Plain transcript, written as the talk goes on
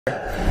So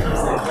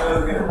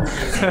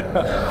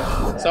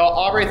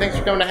Aubrey, thanks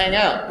for coming to hang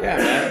out. Yeah,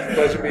 man.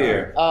 Pleasure to be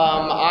here.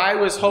 I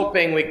was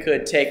hoping we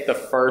could take the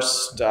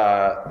first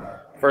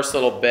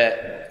little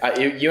bit.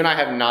 You and I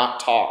have not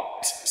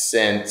talked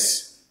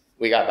since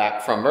we got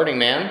back from Burning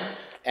Man,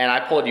 and I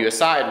pulled you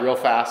aside real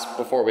fast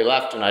before we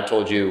left, and I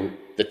told you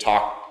the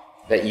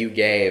talk that you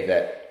gave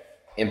that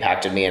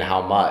impacted me and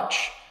how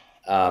much.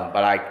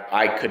 But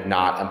I could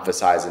not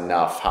emphasize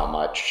enough how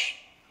much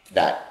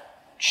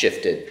that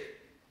shifted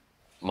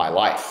my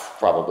life,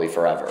 probably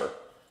forever,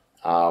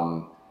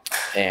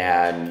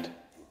 and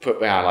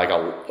put me on like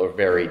a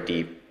very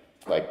deep,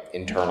 like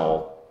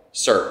internal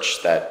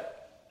search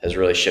that has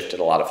really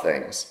shifted a lot of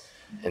things.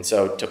 And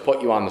so to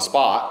put you on the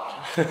spot,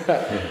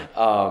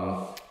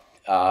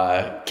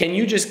 can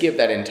you just give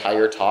that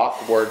entire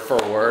talk word for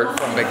word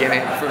from beginning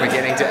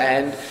to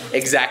end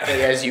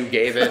exactly as you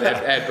gave it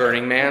at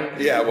Burning Man?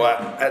 Yeah, well,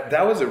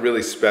 that was a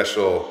really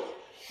special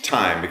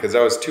time because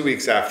that was 2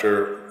 weeks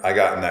after I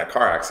got in that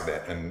car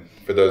accident. And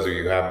for those of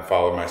you who haven't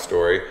followed my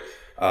story,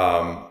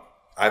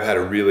 I've had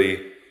a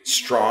really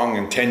strong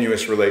and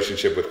tenuous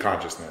relationship with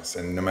consciousness.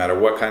 And no matter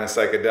what kind of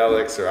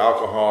psychedelics or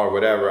alcohol or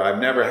whatever, I've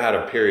never had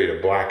a period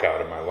of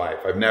blackout in my life.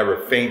 I've never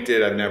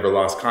fainted. I've never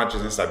lost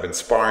consciousness. I've been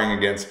sparring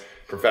against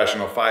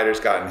professional fighters,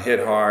 gotten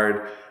hit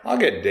hard. I'll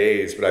get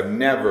dazed, but I've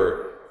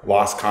never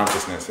lost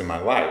consciousness in my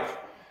life.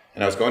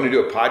 And I was going to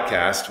do a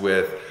podcast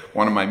with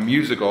one of my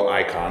musical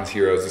icons,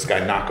 heroes, this guy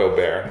Nako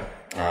Bear.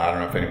 I don't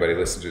know if anybody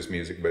listens to his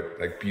music, but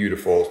like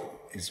beautiful.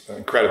 He's an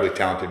incredibly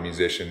talented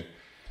musician.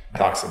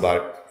 Talks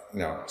about,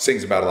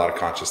 sings about a lot of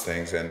conscious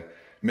things. And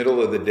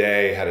middle of the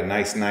day, had a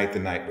nice night the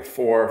night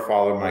before,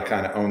 followed my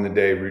kind of own the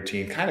day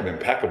routine kind of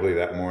impeccably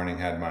that morning,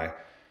 had my,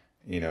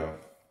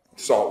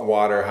 salt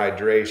water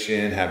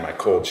hydration, had my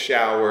cold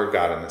shower,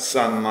 got in the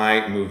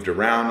sunlight, moved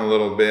around a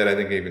little bit. I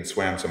think I even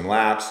swam some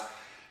laps.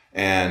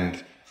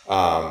 And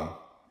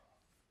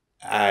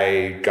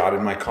I got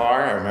in my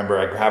car. I remember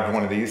I grabbed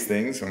one of these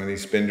things, one of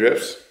these spin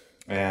drifts,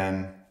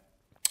 and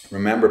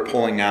remember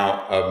pulling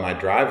out of my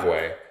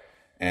driveway,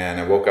 and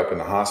I woke up in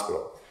the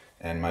hospital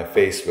and my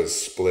face was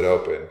split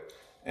open,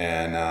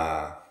 and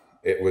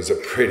it was a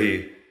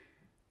pretty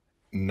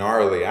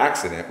gnarly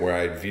accident where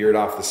I veered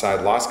off the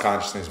side, lost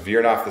consciousness,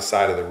 veered off the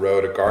side of the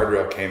road. A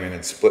guardrail came in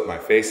and split my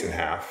face in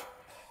half,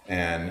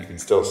 and you can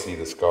still see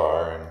the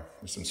scar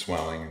and some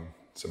swelling and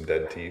some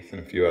dead teeth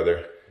and a few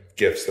other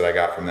gifts that I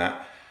got from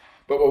that.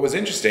 But what was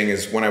interesting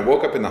is when I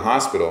woke up in the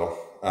hospital,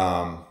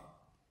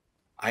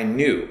 I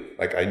knew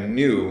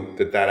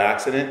that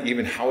accident,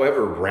 even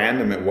however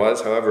random it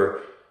was,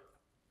 however,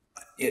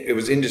 it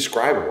was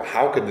indescribable.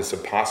 How could this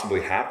have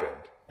possibly happened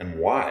and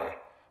why?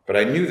 But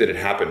I knew that it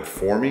happened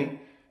for me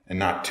and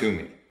not to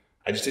me.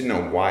 I just didn't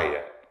know why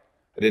yet.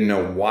 I didn't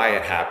know why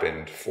it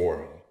happened for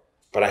me.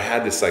 But I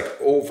had this like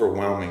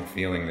overwhelming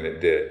feeling that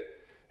it did.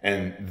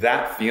 And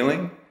that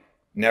feeling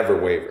never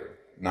wavered.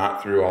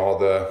 Not through all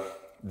the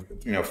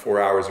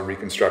 4 hours of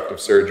reconstructive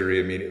surgery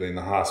immediately in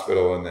the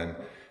hospital, and then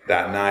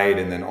that night,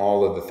 and then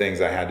all of the things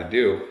I had to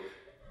do.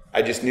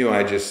 I just knew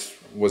I just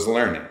was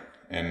learning,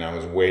 and I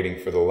was waiting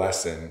for the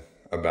lesson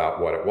about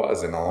what it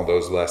was, and all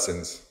those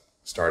lessons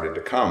started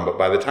to come. But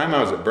by the time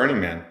I was at Burning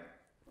Man,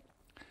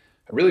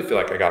 I really feel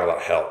like I got a lot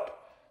of help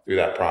through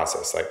that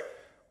process. Like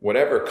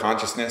whatever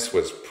consciousness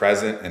was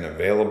present and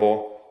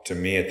available to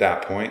me at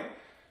that point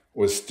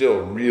was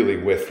still really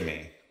with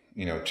me,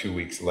 2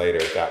 weeks later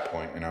at that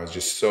point. And I was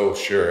just so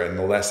sure. And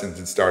the lessons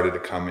had started to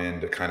come in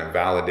to kind of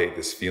validate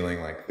this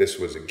feeling like this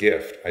was a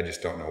gift. I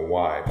just don't know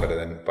why. But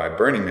then by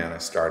Burning Man, I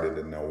started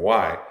to know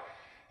why.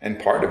 And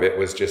part of it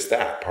was just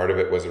that. Part of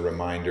it was a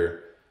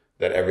reminder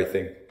that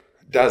everything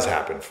does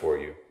happen for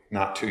you,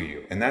 not to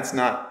you. And that's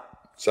not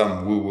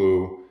some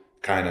woo-woo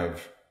kind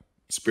of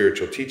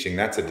spiritual teaching.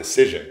 That's a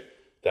decision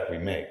that we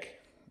make,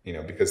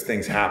 because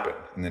things happen.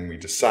 And then we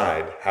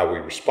decide how we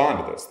respond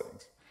to those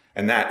things.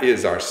 And that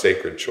is our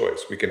sacred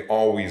choice. We can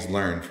always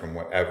learn from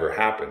whatever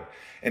happened.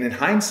 And in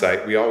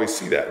hindsight, we always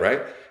see that,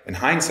 right? In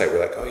hindsight,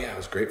 we're like, oh yeah, I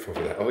was grateful for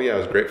that. Oh yeah, I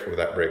was grateful for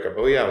that breakup.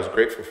 Oh yeah, I was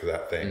grateful for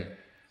that thing.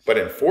 But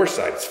in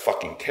foresight, it's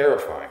fucking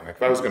terrifying. Like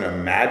if I was going to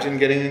imagine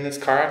getting in this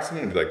car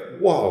accident, I'd be like,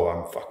 whoa,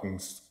 I'm fucking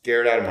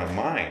scared out of my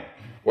mind.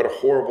 What a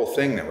horrible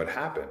thing that would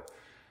happen.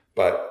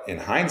 But in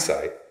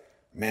hindsight,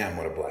 man,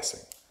 what a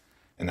blessing.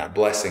 And that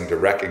blessing to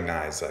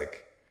recognize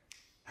like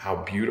how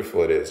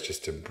beautiful it is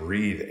just to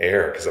breathe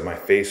air, because my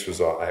face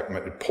was all, I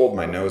pulled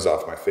my nose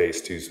off my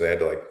face too, so they had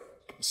to like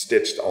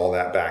stitch all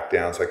that back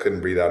down, so I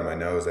couldn't breathe out of my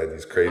nose. I had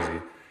these crazy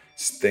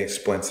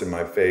splints in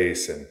my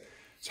face, and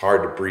it's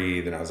hard to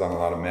breathe, and I was on a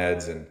lot of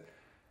meds. And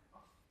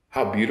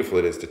how beautiful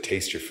it is to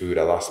taste your food.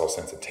 I lost all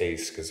sense of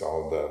taste because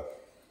all the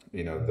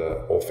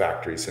the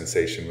olfactory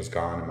sensation was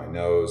gone in my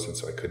nose, and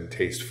so I couldn't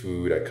taste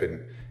food. I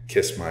couldn't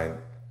kiss my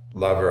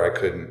lover. I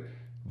couldn't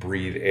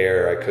breathe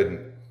air. I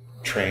couldn't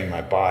train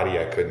my body.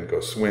 I couldn't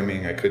go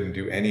swimming. I couldn't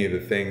do any of the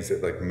things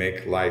that like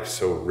make life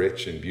so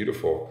rich and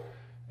beautiful.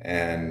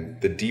 And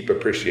the deep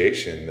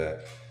appreciation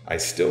that I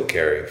still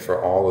carry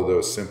for all of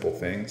those simple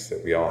things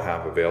that we all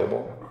have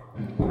available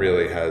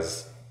really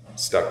has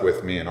stuck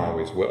with me and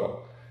always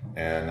will.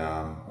 and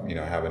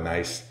have a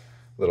nice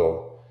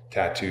little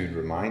tattooed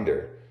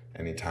reminder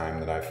anytime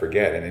that I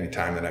forget, and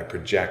anytime that I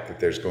project that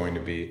there's going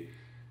to be,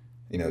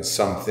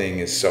 something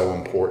is so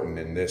important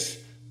in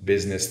this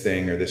business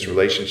thing or this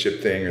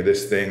relationship thing, or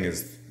this thing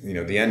is,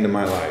 the end of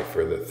my life,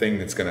 or the thing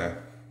that's going to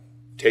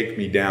take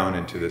me down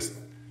into this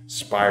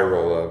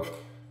spiral of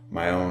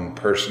my own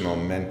personal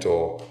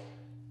mental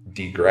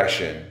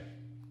digression.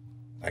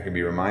 I can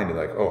be reminded,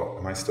 like, oh,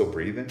 am I still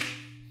breathing?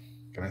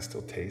 Can I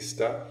still taste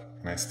stuff?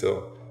 Can I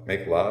still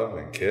make love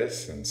and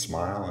kiss and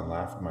smile and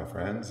laugh with my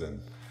friends?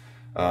 And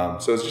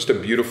so it's just a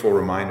beautiful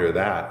reminder of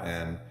that.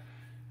 And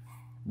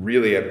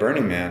really at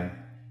Burning Man,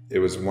 it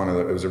was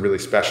a really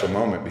special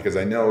moment, because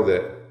I know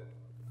that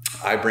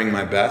I bring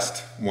my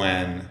best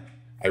when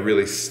I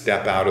really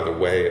step out of the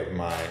way of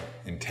my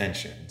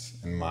intentions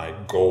and my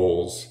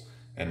goals.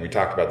 And we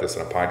talked about this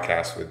in a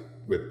podcast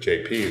with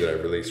JP that I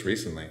released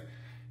recently.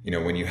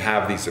 When you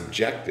have these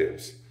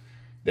objectives,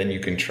 then you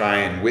can try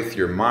and, with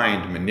your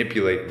mind,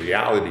 manipulate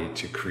reality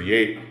to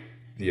create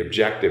the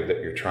objective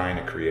that you're trying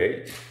to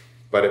create.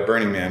 But at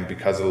Burning Man,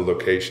 because of the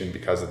location,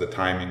 because of the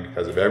timing,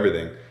 because of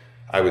everything,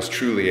 I was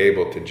truly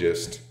able to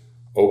just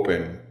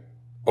open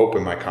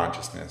my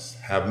consciousness,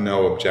 have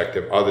no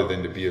objective other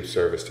than to be of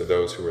service to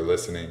those who were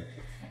listening.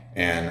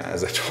 And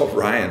as I told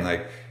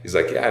Ryan, he's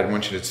like, yeah, I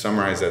want you to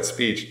summarize that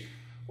speech.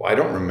 Well, I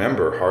don't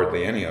remember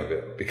hardly any of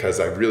it, because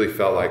I really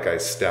felt like I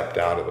stepped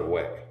out of the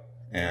way,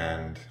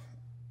 and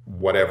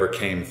whatever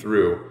came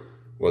through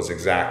was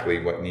exactly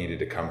what needed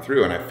to come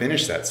through. And I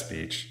finished that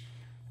speech,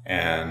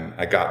 and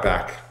I got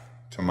back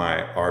to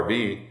my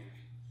RV,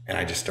 and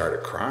I just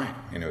started crying.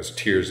 It was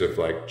tears of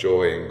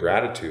joy and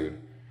gratitude,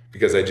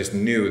 because I just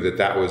knew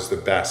that was the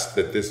best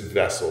that this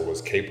vessel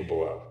was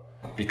capable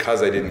of,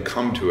 because I didn't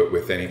come to it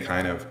with any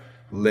kind of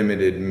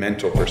limited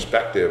mental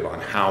perspective on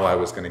how I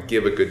was going to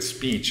give a good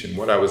speech and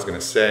what I was going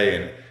to say,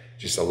 and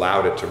just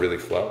allowed it to really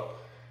flow.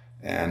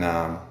 And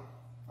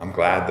I'm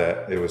glad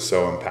that it was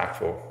so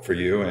impactful for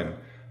you. And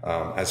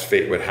as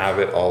fate would have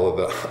it, all of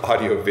the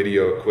audio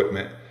video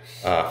equipment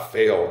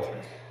failed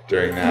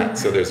during that.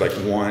 So there's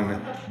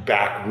one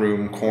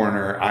backroom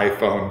corner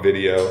iPhone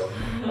video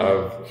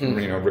of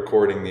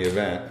recording the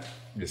event,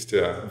 just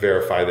to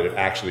verify that it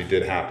actually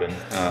did happen.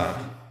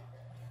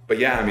 But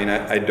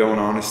yeah, I don't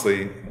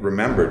honestly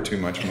remember too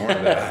much more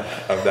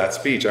of that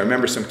speech. I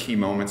remember some key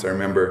moments. I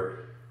remember,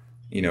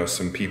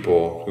 some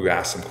people who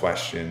asked some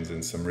questions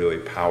and some really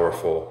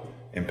powerful,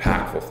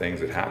 impactful things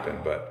that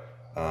happened. But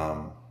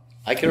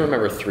I can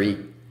remember 3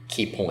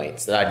 key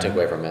points that I took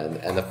away from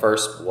it. And the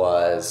first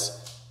was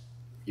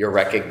your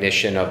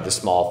recognition of the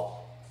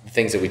small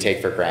things that we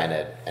take for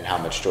granted and how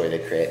much joy they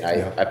create.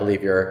 And I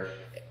believe your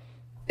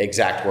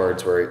exact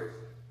words were,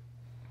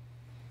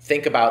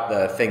 think about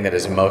the thing that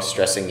is most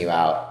stressing you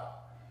out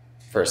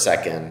for a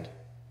second.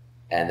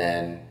 And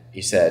then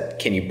you said,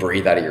 can you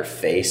breathe out of your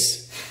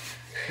face?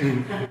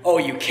 Oh,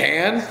 you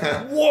can?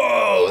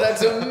 Whoa,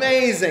 that's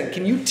amazing.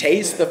 Can you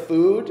taste the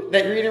food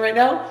that you're eating right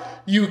now?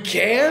 You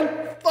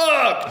can?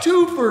 Fuck,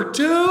 2 for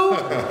 2.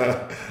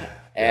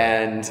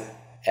 And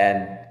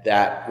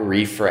that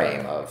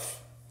reframe of,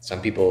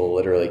 some people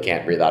literally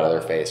can't breathe out of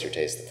their face or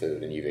taste the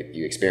food, and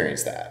you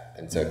experience that.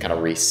 And so it kind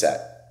of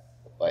reset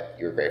what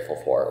you were grateful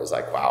for. It was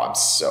like, wow, I'm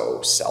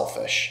so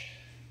selfish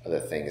of the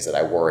things that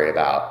I worry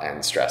about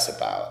and stress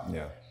about.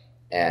 Yeah.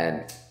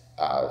 And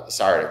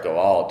sorry to go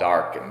all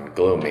dark and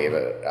gloomy,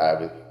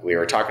 but we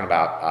were talking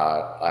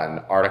about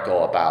an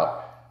article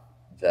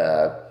about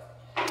the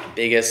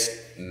biggest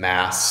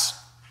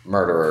mass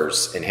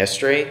murderers in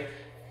history.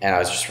 And I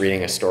was just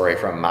reading a story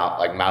from Mao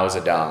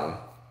Zedong,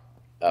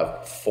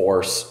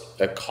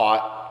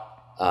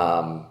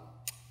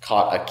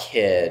 caught a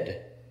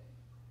kid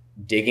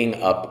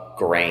digging up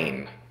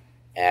grain,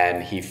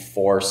 and he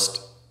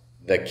forced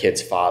the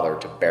kid's father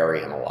to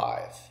bury him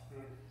alive.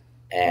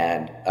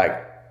 And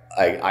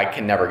I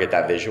can never get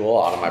that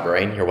visual out of my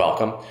brain. You're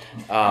welcome.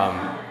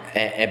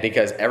 And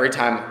because every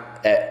time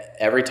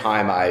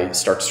I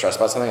start to stress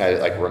about something,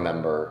 I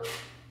remember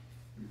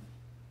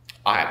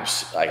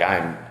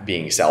I'm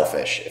being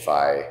selfish if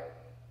I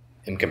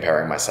am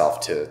comparing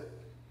myself to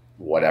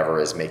whatever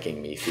is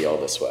making me feel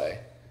this way.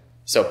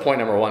 So point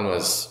number 1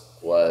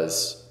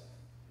 was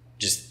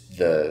just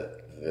the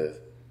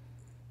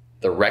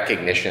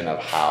recognition of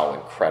how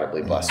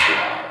incredibly blessed we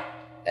are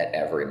at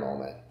every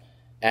moment.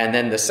 And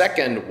then the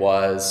second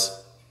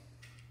was,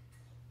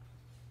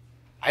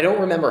 I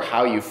don't remember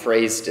how you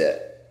phrased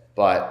it,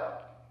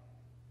 but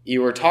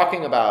you were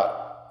talking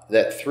about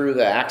that through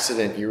the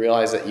accident, you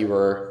realized that you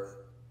were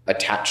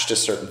attached to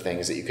certain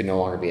things that you could no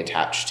longer be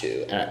attached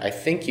to. And I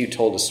think you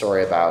told a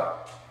story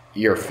about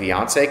your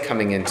fiance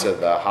coming into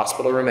the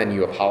hospital room and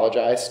you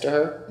apologized to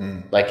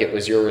her. Like it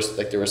was yours,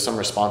 like there was some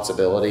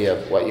responsibility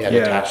of what you had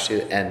attached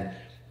to.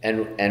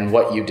 And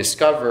what you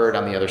discovered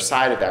on the other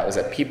side of that was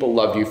that people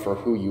loved you for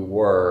who you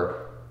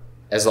were,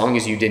 as long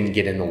as you didn't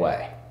get in the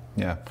way.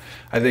 Yeah.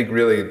 I think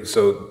really,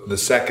 so the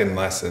second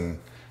lesson,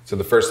 so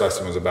the first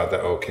lesson was about that,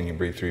 oh, can you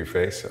breathe through your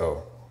face?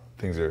 Oh,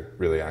 things are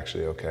really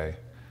actually okay.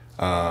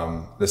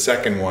 The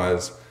second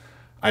was,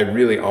 I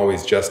really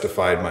always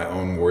justified my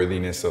own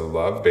worthiness of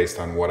love based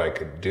on what I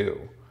could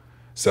do.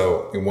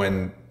 So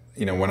when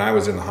I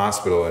was in the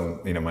hospital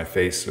and, my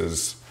face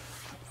was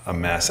a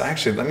mess.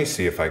 Actually, let me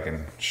see if I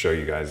can show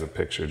you guys a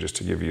picture just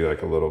to give you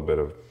like a little bit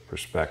of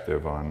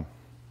perspective on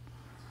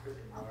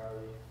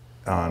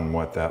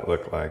what that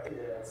looked like.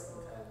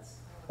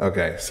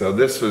 Okay, so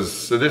this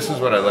is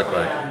what I look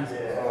like.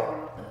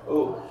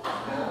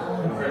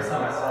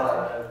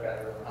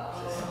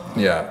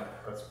 Yeah.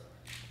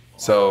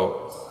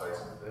 So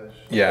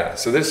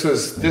this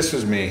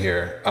was me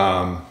here,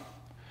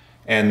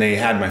 and they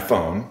had my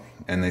phone,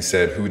 and they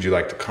said, "Who would you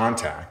like to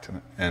contact?"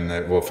 And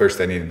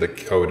first I needed the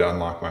code to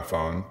unlock my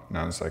phone, and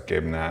I was like,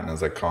 gave them that, and I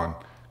was like,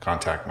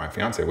 contact my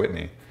fiance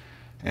Whitney,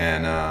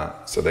 and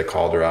so they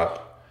called her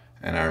up,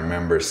 and I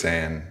remember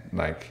saying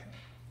like,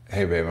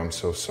 "Hey babe, I'm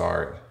so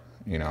sorry.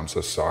 I'm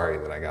so sorry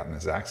that I got in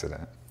this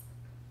accident."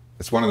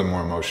 It's one of the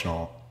more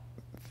emotional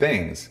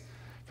things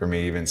for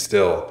me even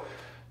still,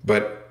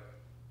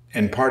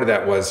 and part of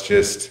that was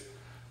just,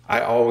 I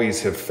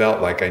always have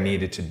felt like I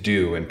needed to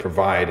do and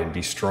provide and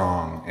be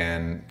strong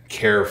and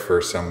care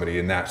for somebody,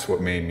 and that's what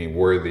made me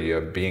worthy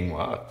of being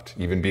loved,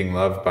 even being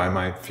loved by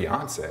my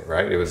fiance,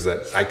 right? It was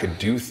that I could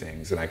do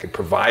things and I could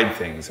provide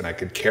things and I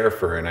could care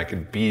for her and I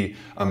could be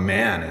a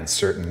man in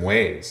certain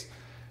ways.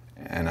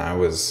 And I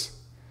was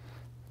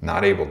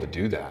not able to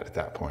do that at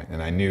that point.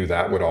 And I knew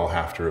that would all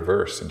have to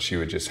reverse, and she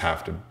would just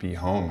have to be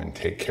home and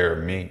take care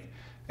of me.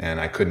 And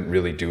I couldn't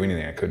really do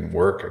anything. I couldn't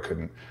work. I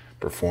couldn't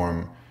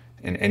perform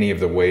in any of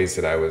the ways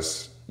that I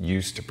was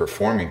used to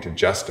performing to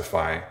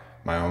justify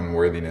my own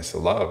worthiness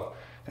of love.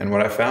 And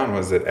what I found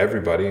was that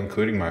everybody,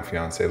 including my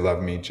fiance,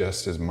 loved me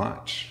just as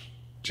much.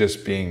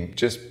 Just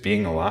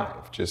being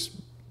alive,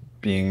 just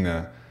being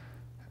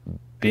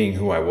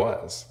who I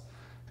was.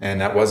 And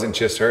that wasn't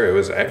just her, it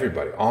was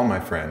everybody, all my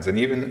friends. And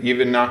even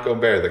Nako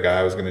Bear, the guy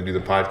I was gonna do the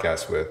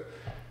podcast with,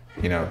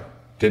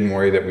 didn't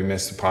worry that we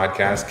missed the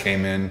podcast,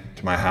 came in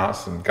to my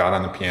house and got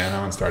on the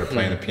piano and started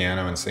playing the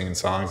piano and singing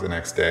songs the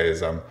next day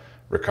as I'm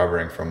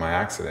recovering from my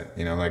accident.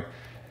 Like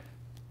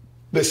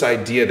this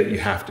idea that you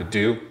have to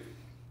do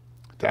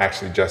to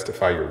actually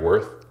justify your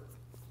worth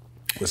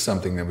was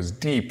something that was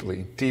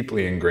deeply,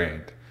 deeply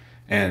ingrained,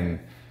 and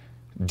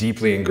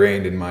deeply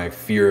ingrained in my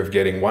fear of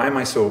getting, why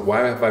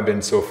have I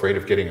been so afraid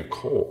of getting a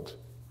cold?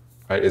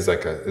 Right?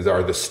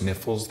 Are the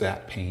sniffles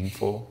that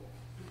painful?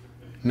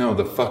 No,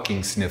 the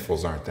fucking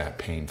sniffles aren't that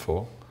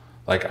painful.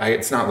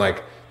 It's not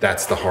like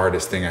that's the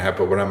hardest thing I have,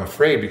 but what I'm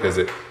afraid, because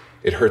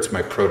it hurts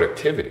my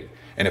productivity.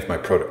 And if my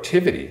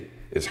productivity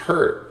is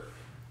hurt,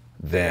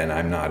 then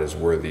I'm not as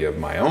worthy of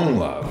my own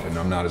love, and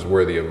I'm not as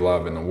worthy of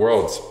love in the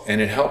world. And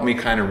it helped me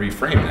kind of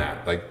reframe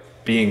that, like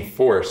being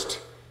forced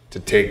to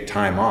take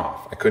time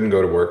off. I couldn't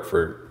go to work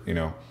for,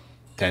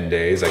 10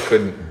 days. I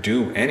couldn't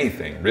do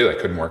anything. Really,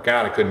 I couldn't work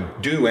out. I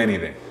couldn't do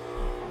anything.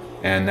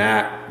 And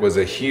that was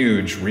a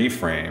huge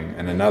reframe.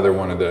 And another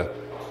one of the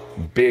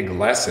big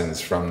lessons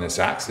from this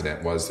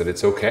accident was that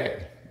it's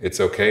okay.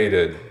 It's okay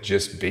to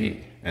just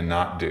be and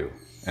not do,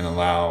 and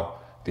allow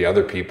the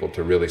other people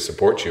to really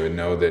support you, and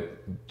know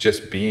that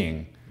just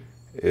being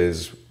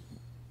is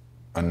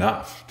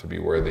enough to be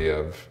worthy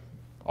of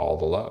all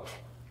the love.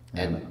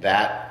 And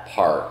that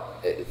part,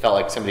 it felt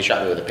like somebody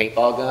shot me with a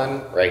paintball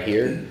gun right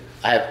here.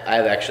 I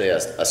have actually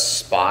a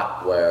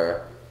spot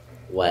where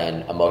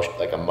when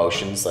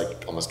emotions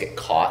like almost get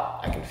caught,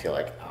 I can feel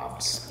like, oh,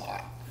 I'm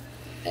spot.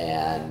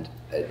 And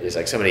it's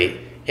like somebody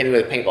hit me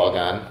with a paintball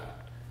gun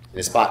in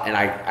a spot, and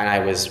I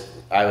was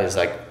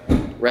like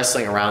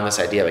wrestling around this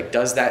idea, like,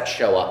 does that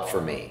show up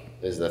for me?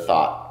 Is the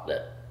thought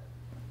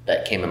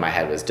that came in my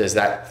head, was, does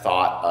that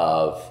thought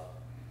of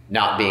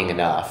not being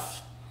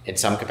enough in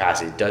some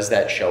capacity, does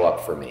that show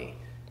up for me?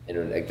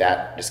 And like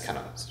that just kind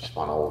of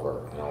spun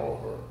over and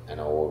over and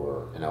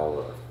over and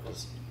over. I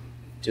was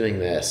doing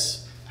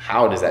this.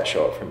 How does that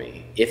show up for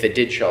me? If it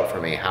did show up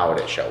for me, how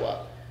would it show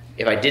up?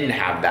 If I didn't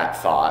have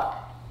that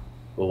thought,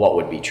 well, what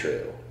would be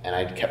true? And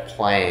I kept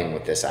playing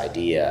with this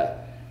idea.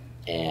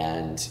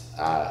 And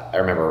I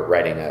remember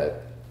writing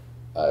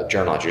a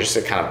journal entry just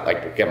to kind of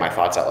like get my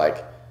thoughts out.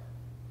 Like,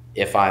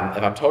 if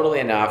I'm totally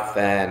enough,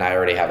 then I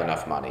already have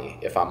enough money.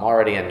 If I'm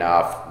already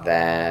enough,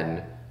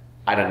 then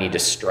I don't need to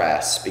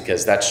stress,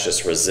 because that's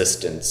just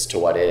resistance to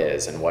what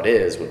is, and what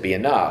is would be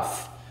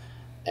enough.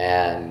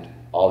 And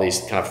all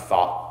these kind of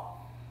thought,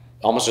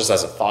 almost just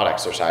as a thought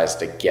exercise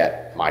to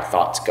get my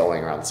thoughts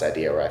going around this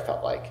idea where I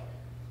felt like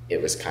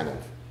it was kind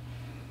of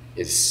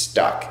is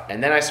stuck.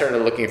 And then I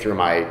started looking through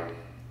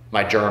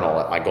my journal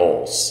at my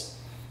goals,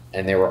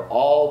 and they were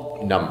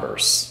all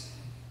numbers.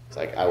 It's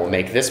like, I will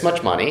make this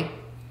much money.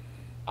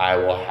 I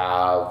will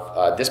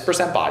have this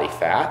 % body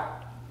fat.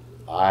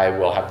 I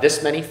will have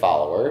this many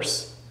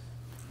followers.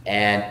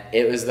 And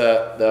it was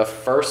the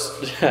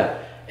first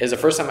it was the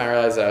first time I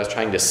realized that I was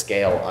trying to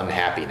scale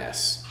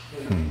unhappiness.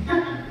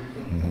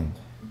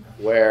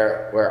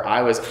 Where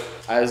I was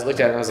looked at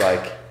it and I was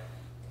like,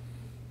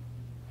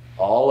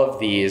 all of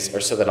these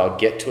are so that I'll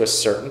get to a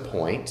certain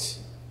point,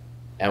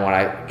 and when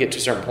I get to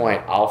a certain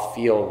point, I'll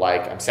feel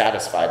like I'm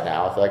satisfied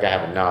now. I feel like I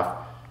have enough,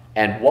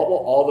 And what will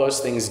all those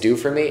things do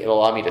for me? It'll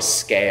allow me to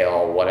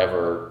scale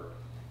whatever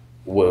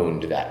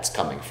wound that's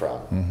coming from.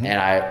 Mm-hmm. And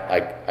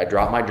I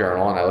dropped my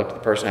journal and I looked at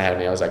the person ahead of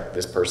me. I was like,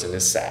 this person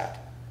is sad.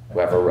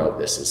 Whoever wrote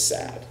this is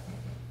sad.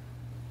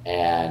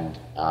 And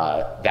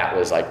that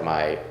was like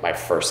my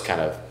first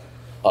kind of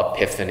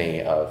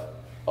epiphany of,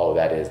 oh,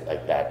 that is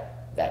like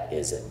that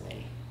is in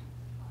me.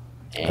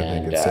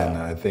 And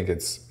I think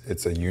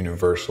it's a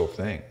universal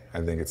thing.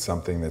 I think it's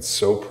something that's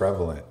so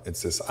prevalent.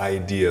 It's this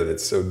idea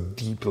that's so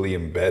deeply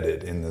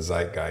embedded in the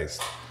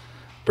zeitgeist,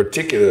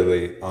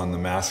 particularly on the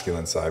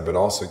masculine side, but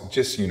also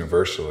just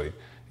universally,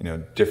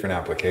 different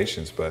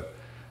applications. But,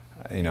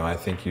 I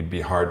think you'd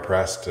be hard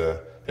pressed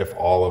if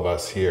all of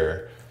us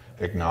here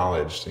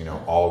acknowledged,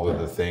 all of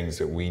the things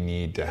that we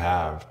need to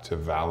have to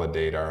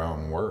validate our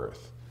own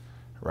worth,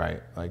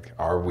 right? Like,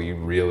 are we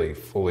really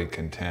fully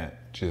content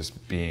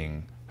just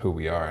being who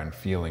we are and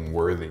feeling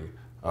worthy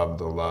of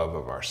the love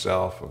of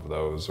ourselves, of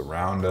those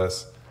around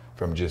us,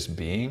 from just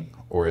being?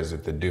 Or is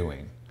it the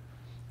doing,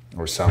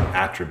 or some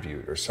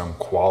attribute or some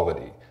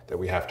quality that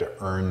we have to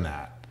earn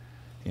that,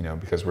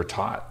 because we're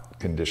taught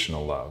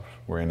conditional love.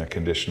 We're in a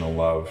conditional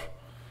love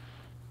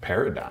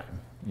paradigm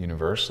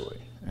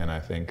universally. And I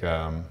think,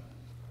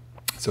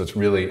 so it's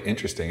really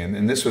interesting.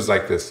 And this was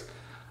like this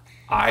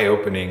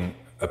eye-opening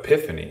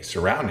epiphany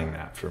surrounding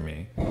that for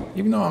me.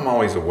 Even though I'm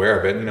always aware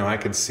of it, I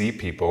could see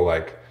people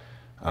like,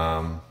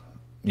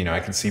 I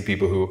could see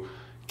people who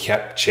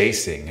kept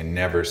chasing and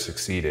never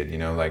succeeded,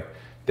 like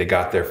they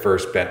got their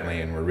first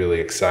Bentley and were really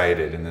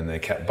excited, and then they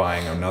kept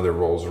buying another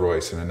Rolls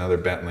Royce and another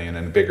Bentley and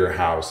a bigger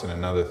house and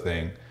another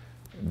thing.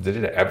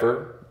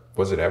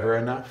 Was it ever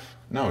enough?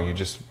 No, you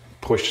just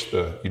push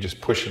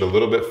it a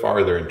little bit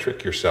farther and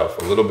trick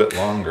yourself a little bit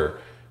longer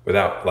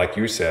without, like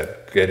you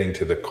said, getting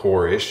to the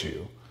core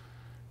issue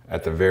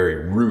at the very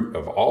root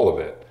of all of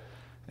it.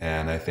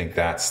 And I think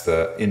that's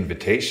the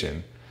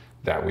invitation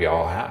that we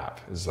all have,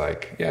 is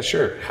like, yeah,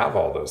 sure, have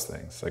all those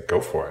things, like go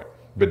for it,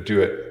 but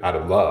do it out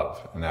of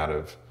love and out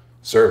of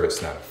service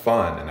and out of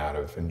fun and out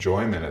of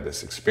enjoyment of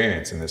this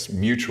experience and this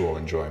mutual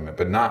enjoyment,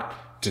 but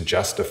not to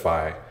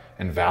justify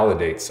and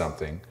validate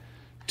something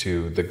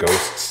to the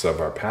ghosts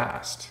of our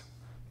past,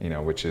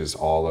 which is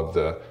all of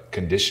the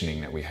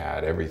conditioning that we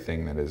had,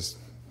 everything that has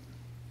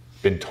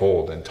been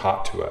told and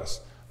taught to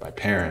us by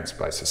parents,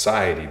 by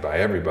society, by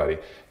everybody,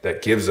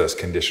 that gives us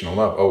conditional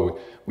love. Oh,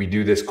 we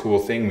do this cool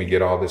thing, we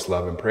get all this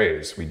love and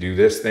praise. We do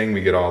this thing,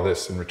 we get all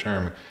this in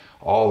return.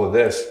 All of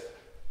this,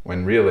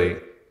 when really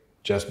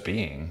just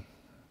being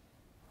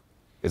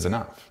is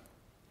enough.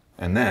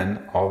 And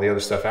then all the other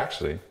stuff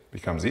actually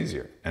becomes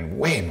easier and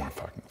way more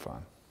fucking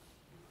fun.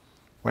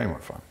 Way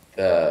more fun.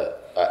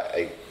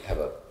 I have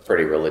a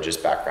pretty religious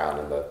background,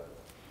 and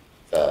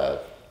the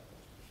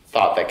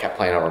thought that kept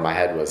playing over my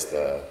head was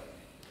the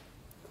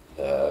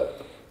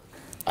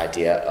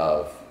idea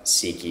of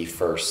seek ye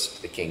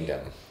first the kingdom,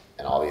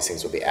 and all these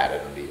things will be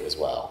added unto you as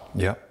well.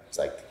 Yeah. It's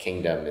like the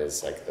kingdom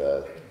is like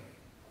the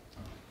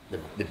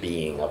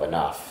being of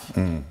enough.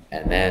 And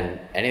then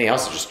anything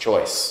else is just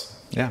choice.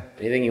 Yeah.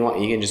 Anything you want,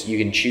 you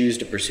can choose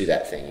to pursue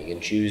that thing. You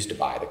can choose to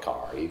buy the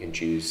car. You can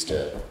choose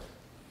to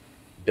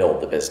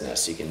build the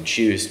business. You can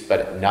choose,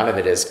 but none of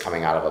it is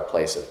coming out of a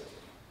place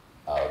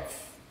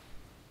of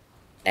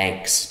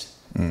angst.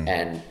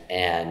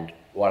 And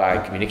what I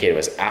communicated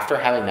was, after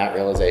having that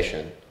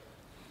realization,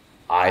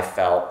 I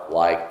felt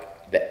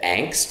like the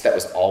angst that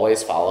was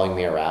always following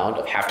me around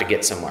of have to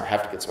get somewhere.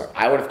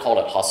 I would have called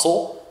it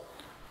hustle,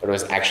 but it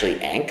was actually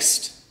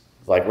angst.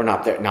 Like, we're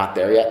not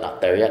there yet.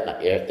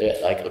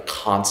 Like a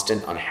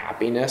constant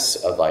unhappiness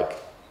of like,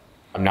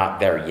 I'm not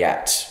there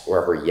yet.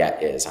 Wherever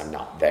yet is, I'm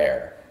not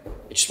there.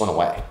 It just went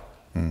away.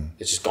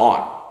 It's just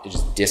gone. It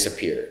just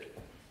disappeared.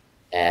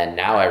 And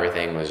now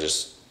everything was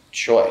just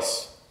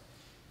choice.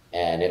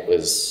 And it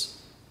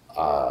was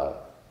a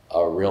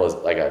real,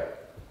 like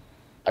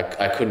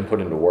I couldn't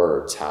put into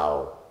words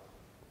how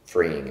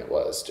freeing it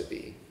was to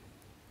be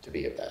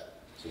of that.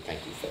 So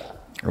thank you for that.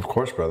 Of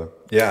course, brother.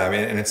 Yeah, I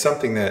mean, and it's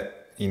something that,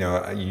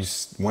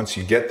 once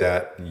you get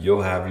that,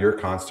 you'll have your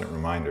constant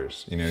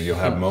reminders. You'll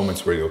have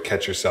moments where you'll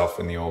catch yourself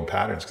in the old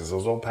patterns, because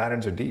those old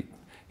patterns are deep.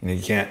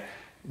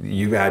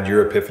 You had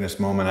your epiphanous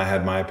moment, I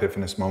had my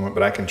epiphanous moment,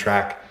 but I can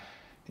track,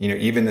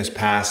 even this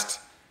past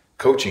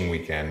coaching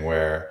weekend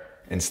where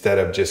instead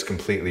of just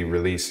completely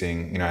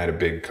releasing, I had a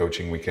big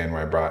coaching weekend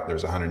where there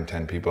was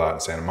 110 people out in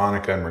Santa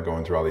Monica, and we're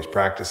going through all these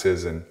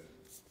practices. And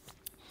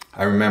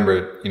I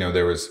remember,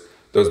 there was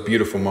those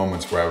beautiful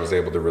moments where I was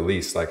able to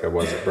release like I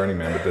was at Burning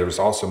Man, but there was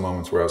also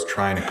moments where I was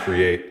trying to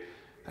create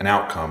an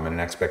outcome and an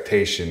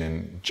expectation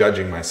and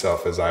judging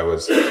myself as I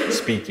was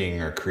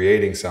speaking or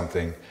creating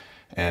something,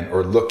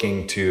 or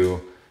looking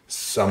to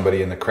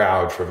somebody in the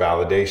crowd for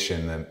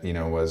validation that,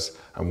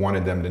 I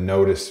wanted them to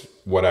notice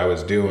what I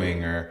was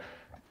doing,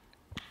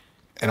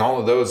 and all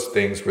of those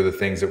things were the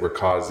things that were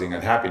causing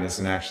unhappiness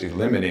and actually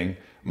limiting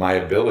my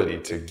ability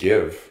to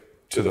give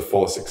to the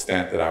fullest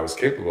extent that I was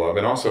capable of,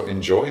 and also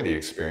enjoy the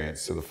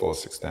experience to the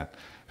fullest extent.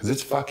 Because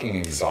it's fucking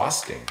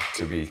exhausting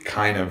to be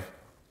kind of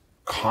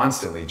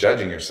constantly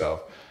judging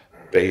yourself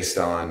based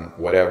on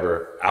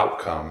whatever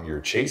outcome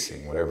you're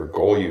chasing, whatever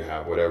goal you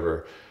have,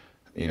 whatever,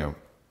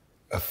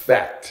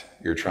 effect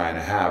you're trying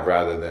to have,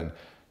 rather than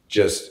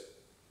just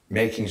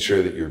making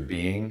sure that you're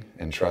being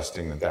and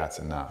trusting that that's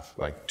enough.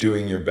 Like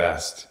doing your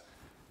best,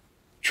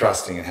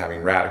 trusting and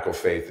having radical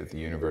faith that the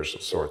universe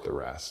will sort the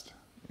rest,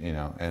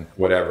 and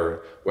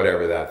whatever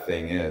that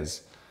thing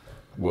is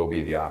will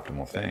be the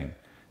optimal thing.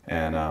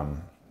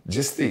 And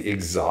just the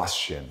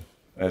exhaustion,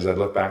 as I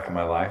look back in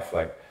my life,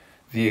 like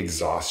the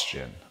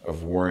exhaustion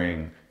of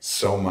worrying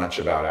so much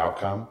about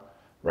outcome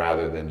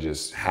rather than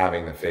just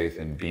having the faith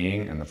in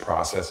being and the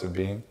process of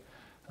being.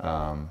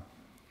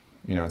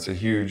 It's a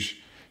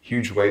huge,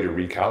 huge way to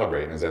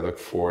recalibrate. And as I look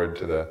forward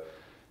to the,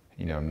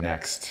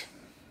 next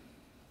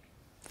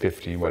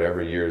 50,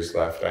 whatever years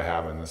left I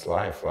have in this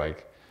life,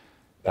 like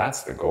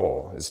that's the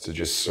goal, is to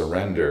just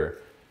surrender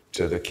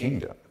to the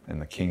kingdom,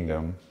 and the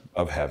kingdom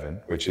of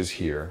heaven, which is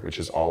here, which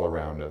is all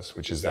around us,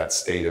 which is that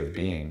state of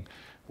being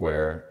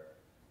where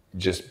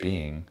just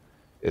being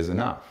is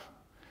enough.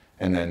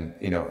 And then,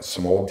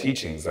 some old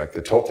teachings like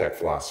the Toltec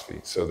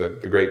philosophy. So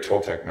the great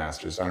Toltec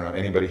masters, I don't know,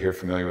 anybody here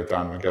familiar with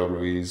Don Miguel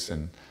Ruiz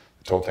and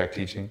the Toltec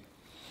teaching?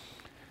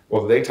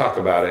 Well, they talk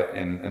about it,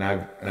 and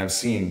I've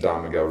seen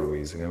Don Miguel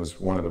Ruiz, and it was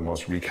one of the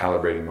most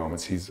recalibrating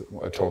moments. He's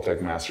a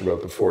Toltec master,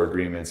 wrote the Four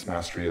Agreements,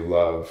 Mastery of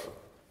Love,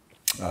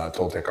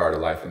 Toltec Art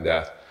of Life and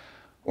Death.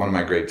 One of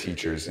my great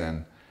teachers.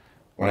 And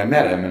when I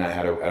met him, and I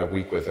had a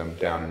week with him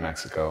down in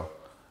Mexico,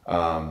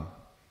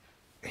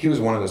 he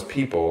was one of those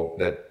people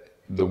that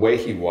the way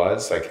he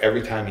was, like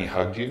every time he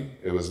hugged you,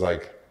 it was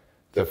like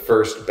the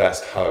first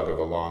best hug of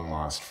a long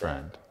lost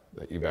friend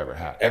that you've ever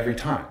had. Every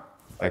time.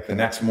 Like the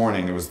next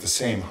morning, it was the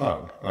same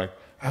hug. Like,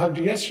 I hugged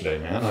you yesterday,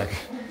 man. Like,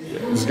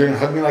 was he gonna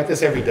hug me like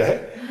this every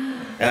day?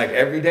 And like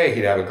every day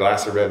he'd have a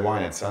glass of red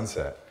wine at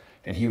sunset.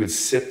 And he would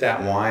sip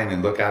that wine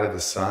and look out at the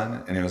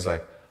sun, and it was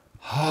like,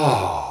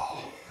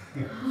 oh,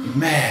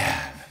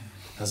 man.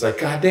 I was like,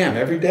 God damn,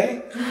 every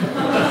day?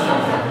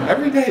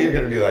 Every day you're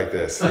gonna be like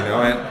this,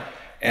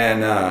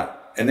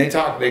 And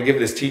they give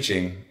this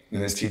teaching,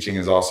 and this teaching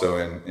is also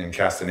in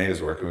Castaneda's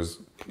work. It was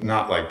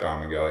not like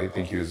Don Miguel. I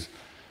think he was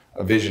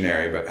a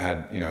visionary, but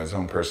had, his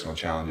own personal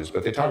challenges.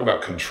 But they talk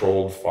about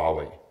controlled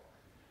folly,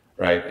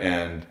 right?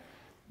 And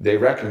they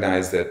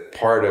recognize that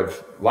part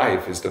of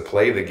life is to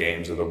play the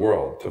games of the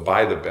world, to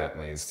buy the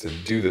Bentleys, to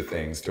do the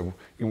things, to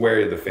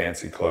wear the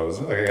fancy clothes.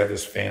 Like, I got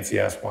this fancy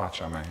ass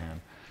watch on my hand,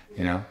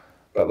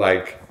 But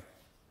like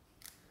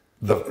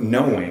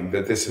knowing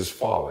that this is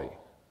folly,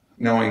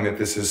 knowing that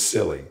this is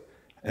silly,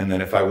 and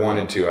that if I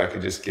wanted to, I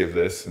could just give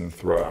this and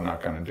throw it. I'm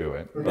not going to do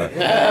it, but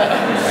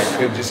I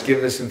could just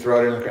give this and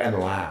throw it in and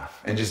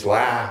laugh, and just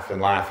laugh and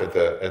laugh at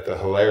the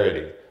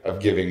hilarity of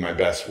giving my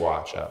best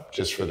watch up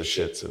just for the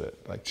shits of it,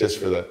 like just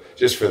for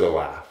the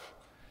laugh.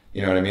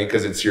 You know what I mean?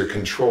 Because it's your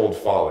controlled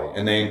folly,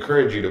 and they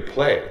encourage you to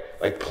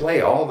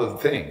play all the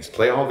things,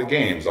 play all the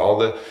games, all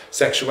the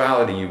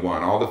sexuality you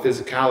want, all the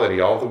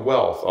physicality, all the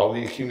wealth, all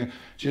the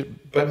accumulation,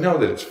 but know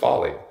that it's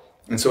folly.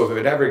 And so if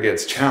it ever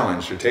gets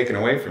challenged or taken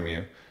away from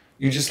you,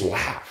 you just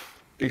laugh,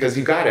 because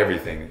you got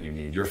everything that you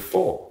need. You're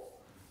full.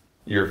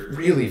 You're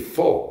really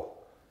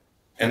full.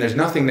 And there's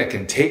nothing that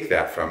can take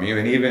that from you.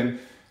 And even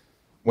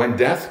when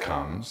death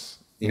comes,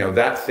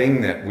 that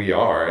thing that we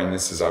are, and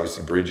this is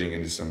obviously bridging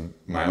into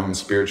my own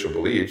spiritual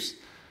beliefs,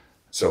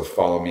 so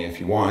follow me if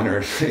you want,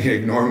 or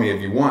ignore me if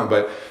you want,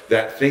 but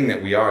that thing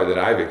that we are, that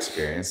I've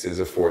experienced,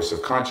 is a force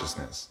of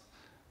consciousness,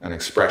 an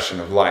expression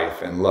of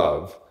life and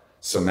love,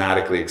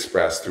 somatically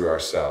expressed through our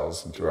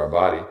cells and through our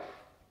body.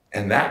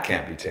 And that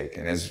can't be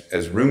taken.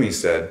 As Rumi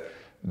said,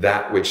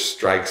 that which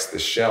strikes the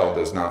shell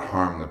does not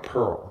harm the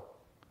pearl,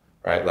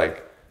 right?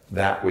 Like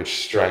that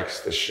which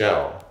strikes the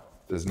shell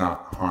does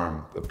not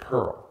harm the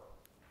pearl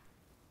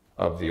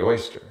of the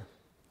oyster.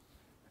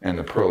 And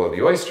the pearl of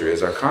the oyster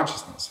is our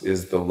consciousness,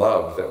 is the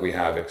love that we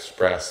have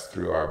expressed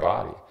through our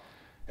body.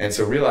 And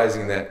so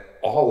realizing that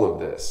all of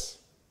this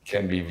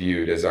can be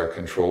viewed as our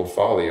controlled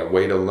folly, a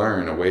way to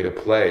learn, a way to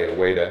play, a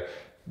way to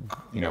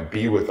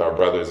be with our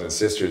brothers and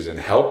sisters and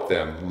help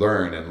them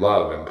learn and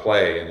love and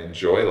play and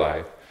enjoy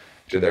life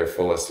to their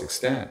fullest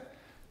extent.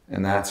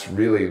 And that's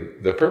really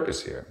the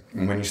purpose here.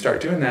 And when you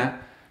start doing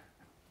that,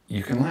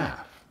 you can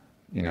laugh,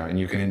 and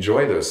you can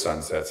enjoy those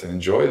sunsets and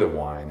enjoy the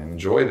wine and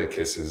enjoy the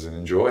kisses and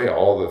enjoy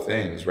all the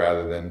things,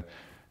 rather than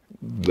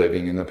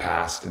living in the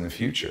past and the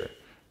future,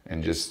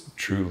 and just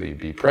truly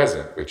be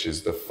present, which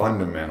is the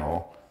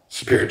fundamental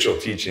spiritual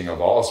teaching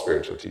of all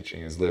spiritual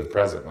teaching, is live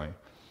presently,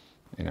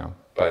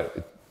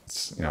 But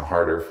it's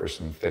harder for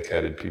some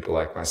thick-headed people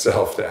like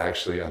myself to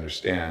actually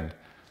understand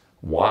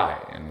why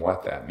and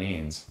what that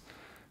means.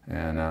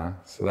 And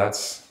so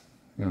that's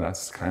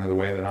kind of the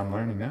way that I'm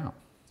learning now.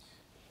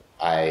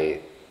 I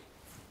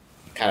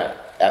kind of,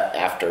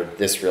 after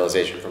this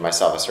realization for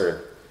myself, I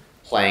started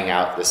playing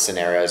out the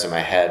scenarios in my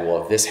head.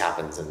 Well, if this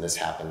happens and this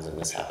happens and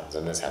this happens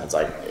and this happens,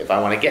 like if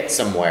I want to get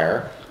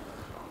somewhere,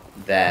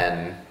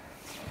 then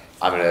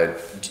I'm going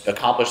to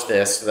accomplish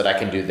this so that I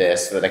can do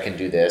this, so that I can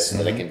do this, so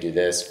that I can do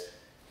this.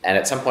 And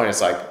at some point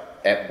it's like,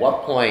 at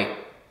what point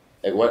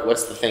Like,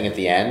 what's the thing at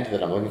the end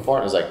that I'm looking for?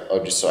 And it was like,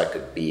 oh, just so I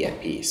could be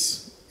at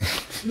peace.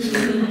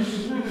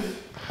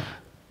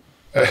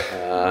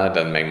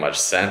 Doesn't make much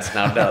sense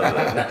now, does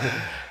it?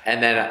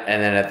 And then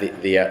at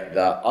the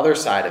other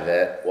side of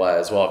it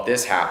was, well, if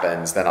this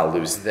happens, then I'll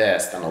lose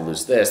this, then I'll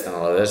lose this, then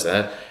I'll lose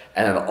this,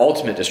 and then the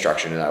ultimate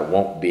destruction is I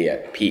won't be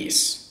at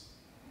peace.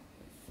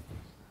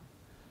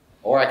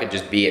 Or I could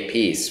just be at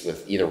peace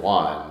with either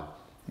one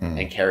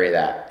and carry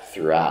that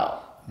throughout.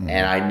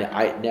 And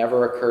it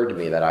never occurred to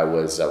me that I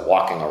was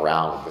walking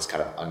around with this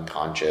kind of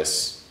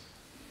unconscious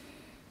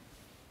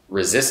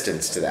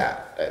resistance to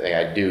that.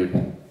 I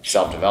do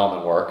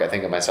self-development work. I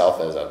think of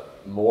myself as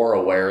more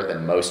aware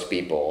than most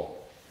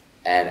people.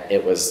 And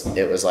it was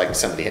like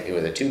somebody hit me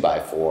with a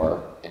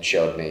 2x4 and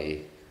showed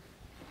me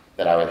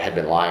that I had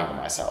been lying to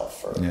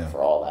myself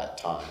for all that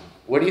time.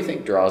 What do you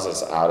think draws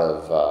us out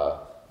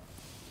of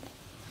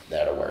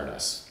that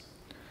awareness?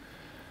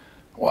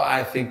 Well,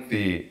 I think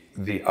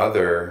the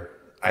other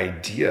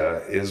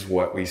idea is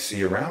what we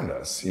see around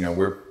us.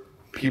 We're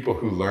people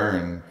who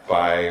learn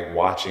by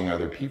watching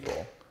other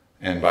people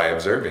and by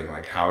observing.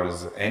 Like, how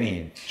does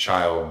any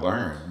child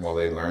learn? Well,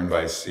 they learn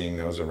by seeing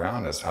those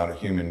around us. How do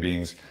human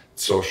beings,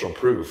 social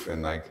proof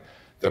and like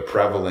the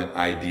prevalent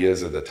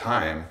ideas of the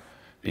time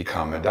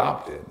become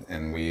adopted,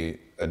 and we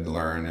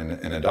learn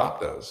and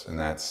adopt those. And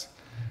that's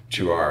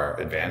to our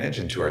advantage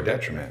and to our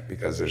detriment,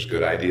 because there's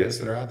good ideas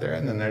that are out there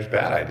and then there's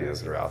bad ideas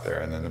that are out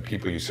there. And then the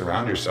people you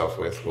surround yourself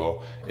with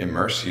will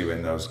immerse you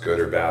in those good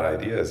or bad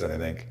ideas. And I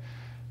think,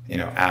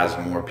 as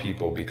more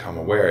people become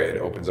aware, it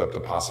opens up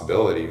the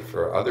possibility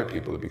for other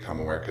people to become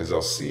aware, because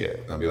they'll see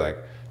it. They'll be like,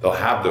 they'll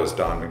have those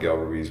Don Miguel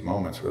Ruiz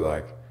moments where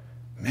like,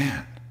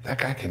 man, that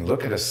guy can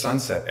look at a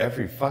sunset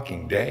every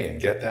fucking day and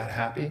get that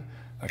happy.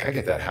 Like, I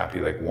get that happy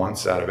like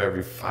once out of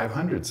every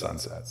 500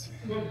 sunsets.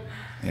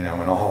 And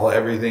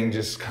everything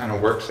just kind of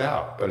works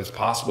out. But it's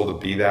possible to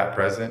be that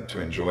present,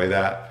 to enjoy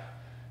that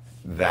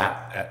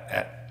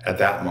at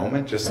that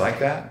moment, just like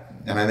that.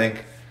 And I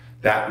think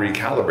that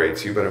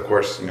recalibrates you. But of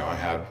course, I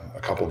had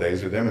a couple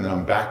days with him, and then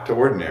I'm back to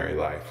ordinary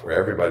life, where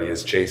everybody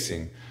is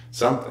chasing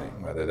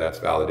something, whether that's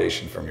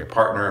validation from your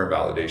partner, or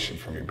validation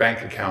from your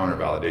bank account, or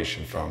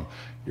validation from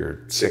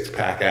your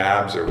 6-pack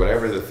abs, or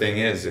whatever the thing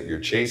is that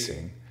you're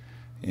chasing.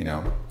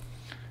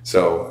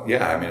 So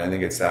yeah, I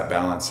think it's that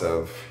balance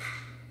of,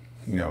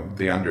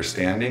 the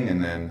understanding,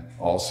 and then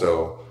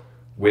also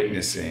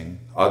witnessing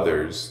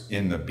others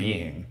in the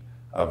being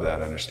of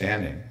that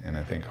understanding. And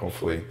I think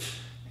hopefully,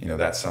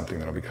 that's something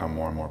that'll become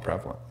more and more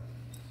prevalent.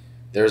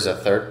 There's a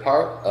third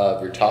part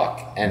of your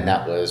talk, and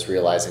that was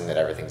realizing that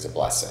everything's a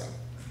blessing.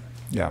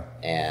 Yeah.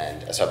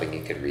 And I was hoping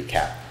you could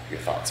recap your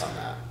thoughts on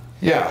that.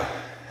 Yeah.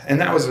 And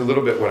that was a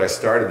little bit what I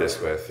started this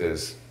with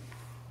is,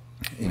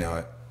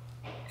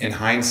 in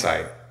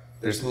hindsight,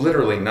 there's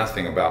literally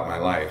nothing about my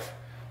life.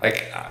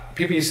 Like,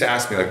 people used to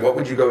ask me, like, what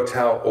would you go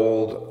tell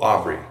old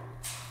Aubrey?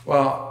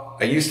 Well,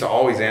 I used to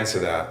always answer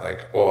that,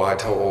 like, oh, I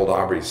tell old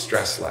Aubrey,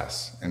 stress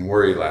less and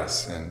worry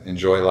less and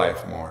enjoy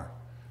life more.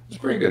 It's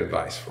pretty good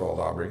advice for old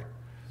Aubrey.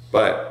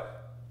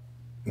 But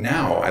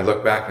now I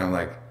look back and I'm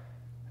like,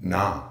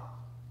 nah,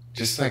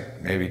 just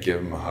like maybe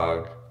give him a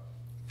hug,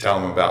 tell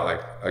him about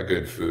like a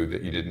good food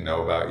that you didn't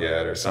know about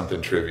yet, or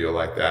something trivial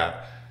like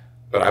that.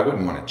 But I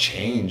wouldn't want to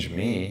change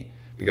me,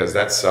 because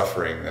that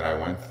suffering that I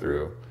went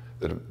through,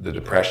 the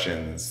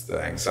depressions,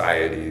 the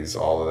anxieties,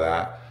 all of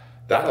that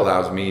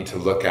allows me to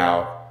look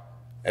out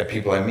at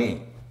people I meet,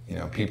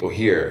 people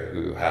here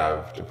who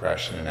have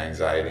depression and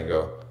anxiety, and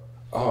go,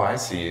 oh, I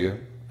see you.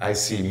 I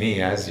see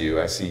me as you.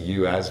 I see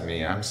you as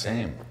me. I'm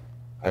same.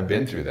 I've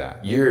been through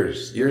that.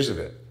 Years of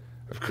it.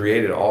 I've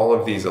created all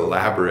of these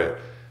elaborate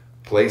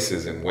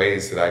places and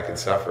ways that I could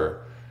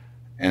suffer,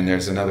 and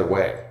there's another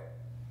way.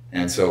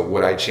 And so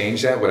would I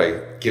change that? Would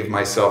I give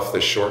myself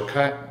the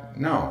shortcut?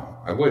 No,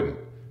 I wouldn't.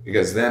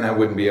 Because then I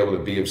wouldn't be able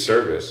to be of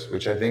service,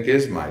 which I think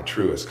is my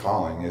truest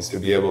calling, is to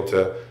be able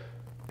to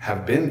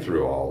have been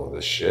through all of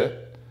this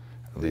shit,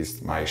 at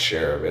least my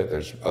share of it.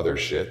 There's other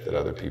shit that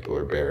other people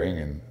are bearing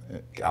and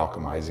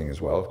alchemizing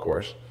as well, of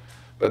course.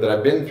 But that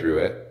I've been through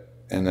it,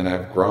 and then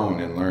I've grown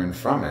and learned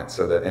from it,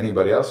 so that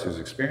anybody else who's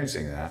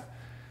experiencing that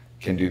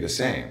can do the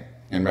same.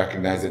 And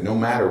recognize that no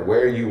matter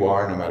where you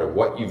are, no matter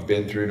what you've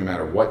been through, no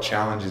matter what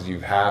challenges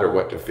you've had or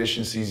what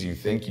deficiencies you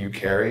think you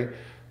carry,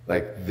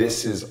 like,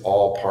 this is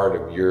all part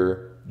of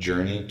your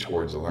journey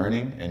towards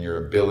learning and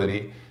your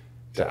ability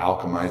to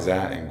alchemize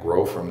that and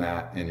grow from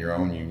that in your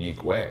own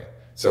unique way.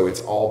 So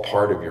it's all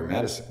part of your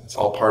medicine. It's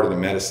all part of the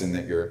medicine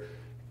that you're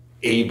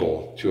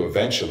able to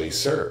eventually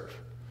serve.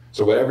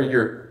 So whatever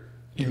your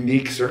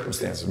unique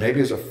circumstances, maybe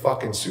it's a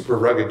fucking super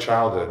rugged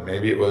childhood,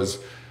 maybe it was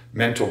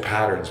mental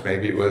patterns,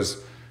 maybe it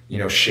was,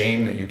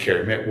 shame that you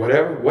carry,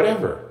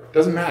 whatever,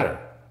 doesn't matter.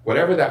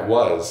 Whatever that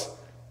was,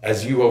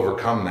 as you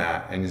overcome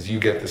that, and as you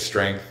get the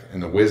strength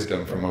and the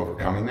wisdom from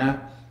overcoming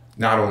that,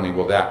 not only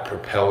will that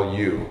propel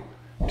you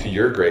to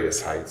your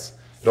greatest heights,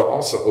 it'll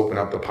also open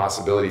up the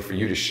possibility for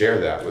you to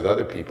share that with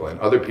other people, and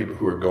other people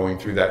who are going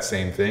through that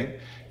same thing.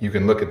 You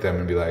can look at them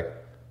and be like,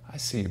 I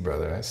see you,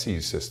 brother. I see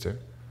you, sister.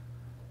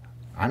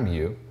 I'm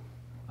you.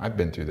 I've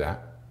been through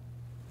that.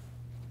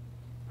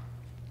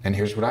 And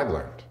here's what I've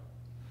learned.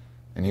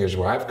 And here's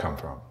where I've come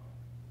from.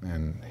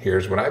 And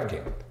here's what I've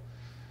gained.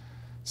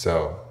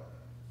 So,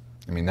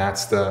 I mean,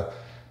 that's the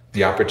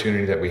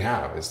opportunity that we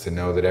have, is to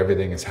know that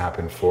everything has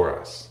happened for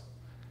us.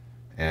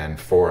 And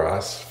for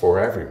us, for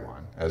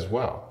everyone as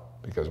well.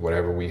 Because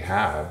whatever we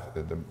have,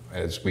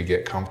 as we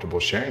get comfortable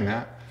sharing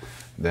that,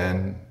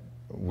 then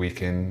we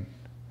can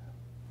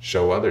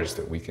show others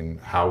that we can,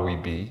 how we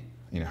be,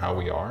 how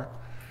we are,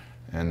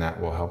 and that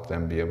will help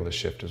them be able to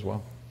shift as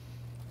well.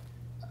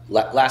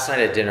 Last night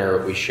at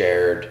dinner, we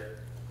shared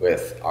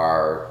last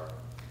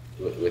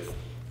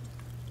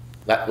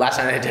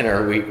night at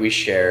dinner, we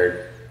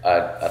shared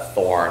a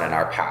thorn in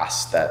our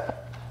past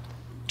that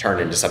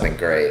turned into something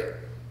great.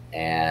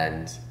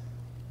 And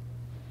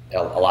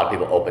a lot of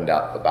people opened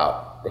up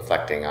about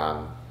reflecting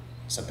on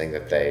something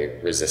that they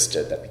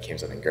resisted that became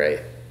something great.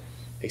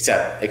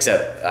 Except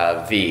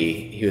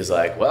V, he was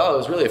like, well, I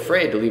was really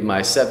afraid to leave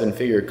my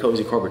 7-figure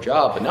cozy corporate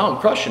job, but now I'm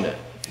crushing it.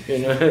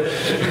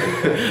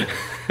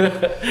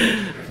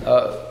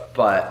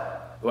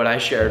 But what I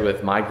shared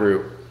with my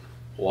group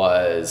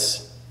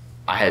was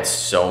I had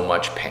so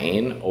much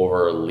pain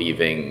over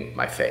leaving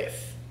my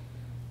faith.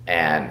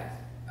 And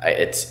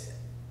I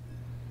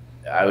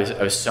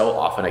was so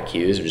often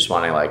accused of just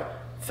wanting to like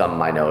thumb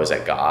my nose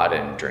at God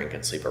and drink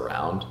and sleep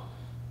around.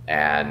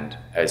 And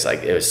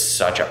it was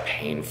such a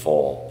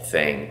painful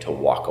thing to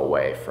walk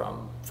away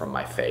from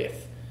my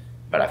faith.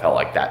 But I felt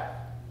like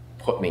that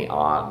put me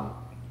on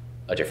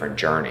a different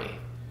journey.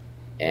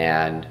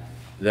 And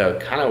the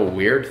kind of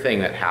weird thing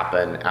that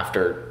happened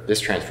after this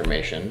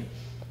transformation,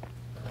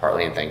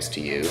 partly in thanks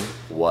to you,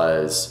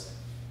 was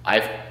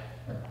I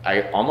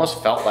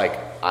almost felt like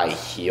I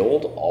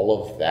healed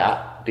all of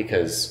that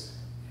because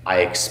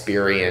I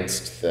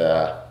experienced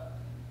the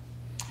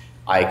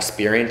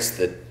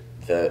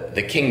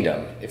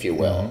kingdom, if you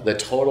will, the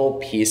total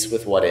peace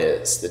with what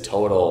is, the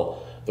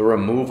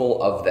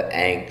removal of the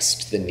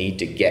angst, the need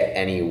to get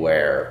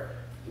anywhere,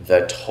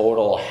 the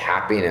total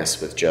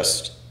happiness with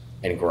just,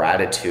 and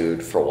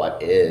gratitude for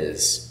what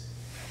is.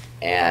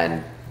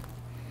 And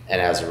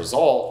as a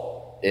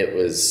result,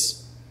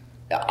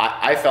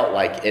 I felt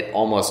like it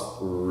almost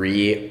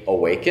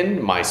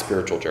reawakened my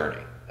spiritual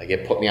journey. Like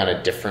it put me on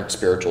a different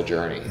spiritual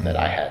journey that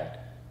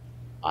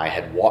I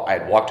had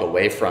walked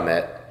away from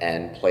it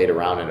and played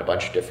around in a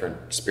bunch of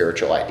different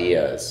spiritual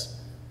ideas.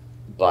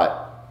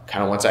 But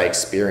kind of once I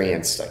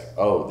experienced like,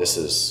 oh, this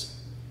is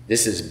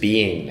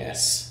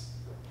beingness.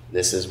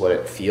 This is what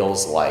it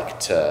feels like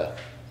to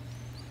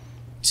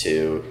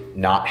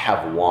not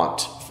have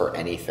want for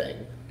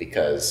anything,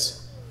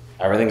 because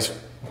everything's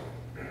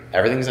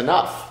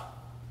enough.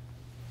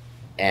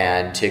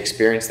 And to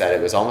experience that,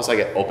 it was almost like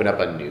it opened up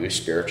a new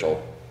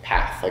spiritual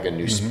path, like a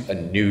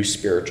new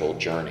spiritual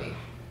journey.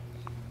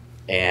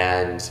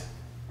 And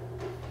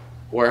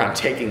where I'm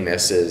taking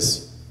this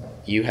is,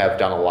 you have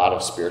done a lot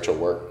of spiritual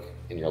work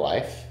in your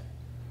life.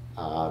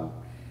 I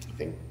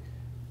think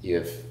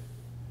you've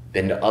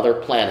been to other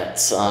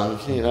planets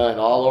and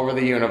all over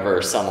the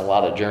universe on a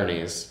lot of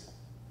journeys.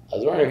 I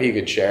was wondering if you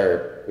could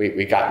share,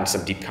 we got into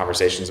some deep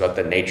conversations about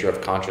the nature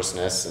of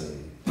consciousness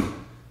and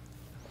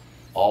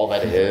all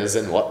that it is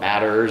and what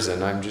matters.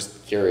 And I'm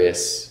just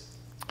curious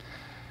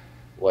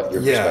what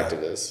your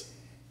perspective is.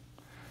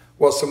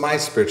 Well, so my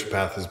spiritual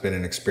path has been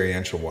an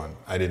experiential one.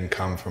 I didn't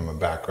come from a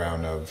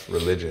background of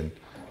religion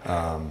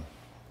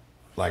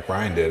like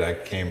Ryan did. I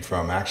came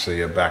from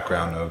actually a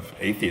background of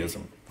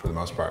atheism for the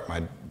most part.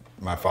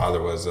 My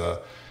father was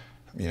a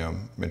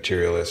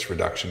materialist,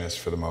 reductionist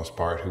for the most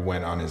part, who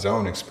went on his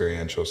own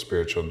experiential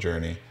spiritual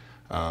journey,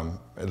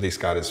 at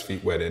least got his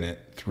feet wet in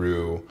it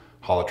through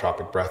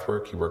holotropic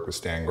breathwork. He worked with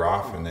Stan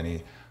Groff, and then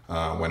he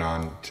went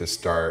on to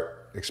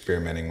start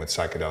experimenting with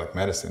psychedelic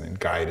medicine and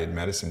guided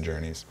medicine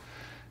journeys.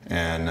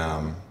 And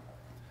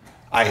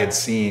I had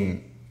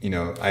seen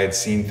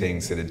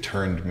things that had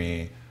turned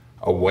me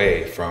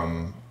away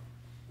from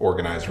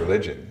organized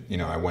religion.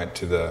 I went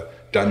to the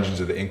dungeons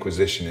of the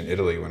Inquisition in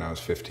Italy when I was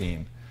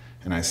 15,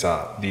 and I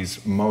saw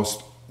these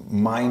most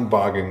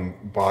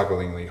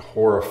mind-bogglingly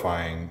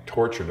horrifying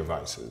torture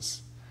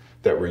devices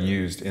that were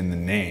used in the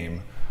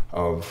name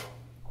of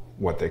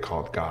what they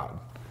called God.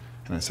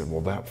 And I said,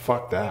 well,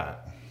 fuck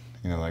that.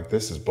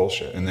 This is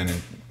bullshit. And then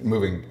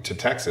moving to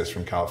Texas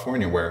from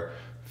California, where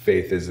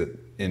faith is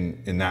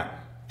in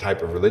that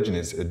type of religion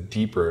is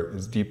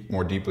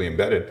more deeply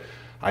embedded,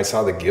 I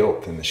saw the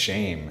guilt and the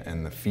shame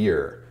and the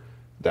fear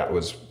that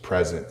was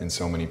present in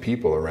so many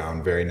people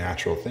around very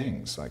natural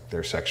things like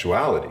their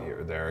sexuality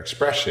or their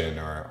expression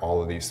or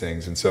all of these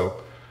things. And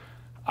so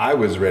I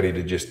was ready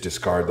to just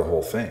discard the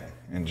whole thing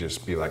and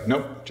just be like,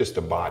 nope, just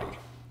a body.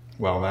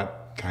 Well,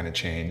 that kind of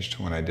changed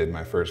when I did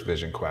my first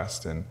vision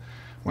quest and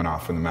went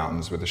off in the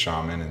mountains with a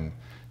shaman, and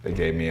they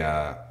gave me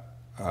a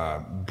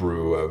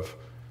brew of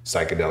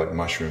psychedelic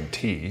mushroom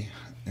tea,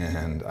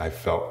 and I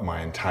felt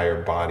my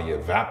entire body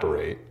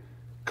evaporate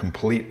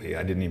completely.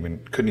 I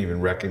couldn't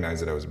even recognize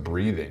that I was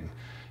breathing.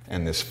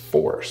 And this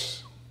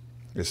force,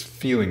 this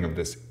feeling of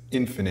this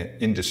infinite,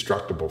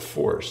 indestructible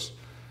force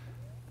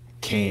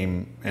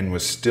came and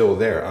was still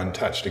there,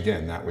 untouched.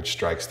 Again, that which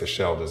strikes the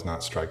shell does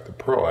not strike the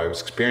pearl. I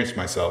was experiencing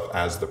myself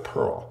as the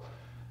pearl,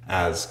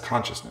 as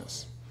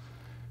consciousness.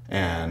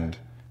 And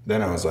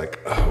then I was like,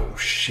 oh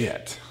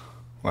shit.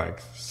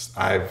 Like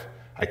I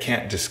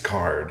can't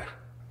discard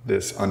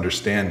this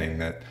understanding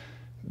that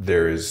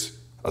there is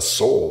a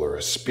soul or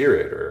a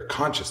spirit or a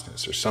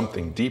consciousness or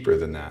something deeper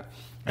than that.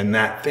 And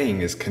that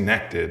thing is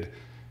connected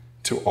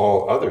to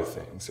all other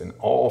things, and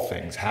all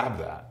things have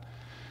that.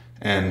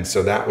 And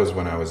so that was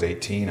when I was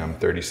 18. I'm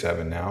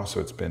 37 now, so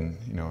it's been,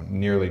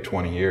 nearly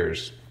 20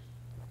 years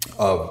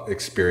of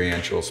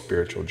experiential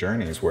spiritual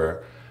journeys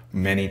where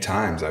many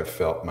times I've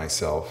felt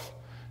myself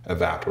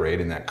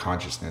evaporate in that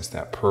consciousness,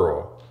 that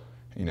pearl,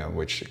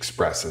 which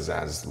expresses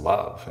as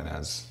love and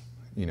as,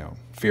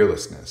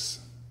 fearlessness,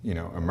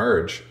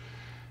 emerge.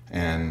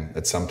 And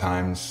that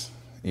sometimes,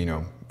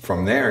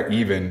 from there,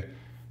 even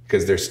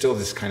because there's still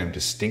this kind of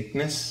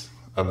distinctness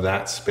of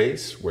that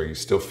space where you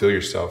still feel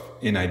yourself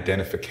in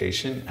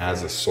identification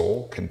as a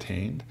soul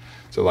contained.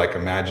 So like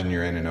imagine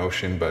you're in an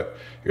ocean, but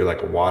you're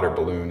like a water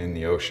balloon in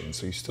the ocean.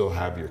 So you still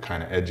have your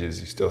kind of edges,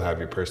 you still have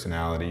your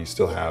personality, you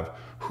still have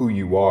who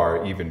you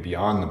are even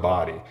beyond the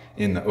body.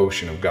 In the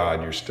ocean of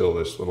God, you're still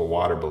this little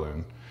water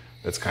balloon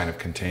that's kind of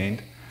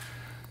contained.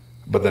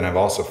 But then I've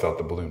also felt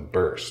the balloon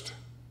burst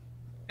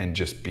and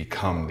just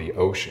become the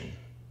ocean.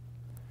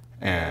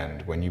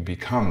 And when you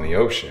become the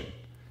ocean,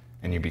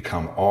 and you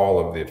become all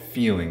of the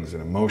feelings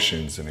and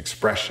emotions and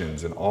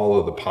expressions and all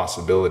of the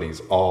possibilities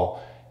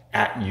all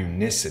at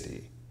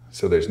unicity,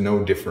 so there's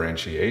no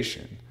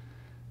differentiation,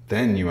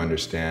 then you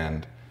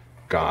understand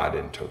God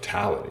in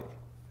totality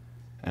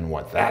and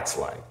what that's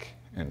like.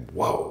 And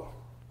whoa,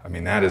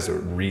 that is a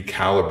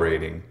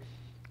recalibrating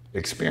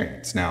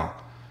experience. Now,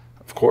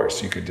 of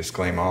course, you could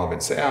disclaim all of it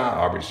and say,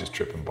 Aubrey's just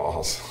tripping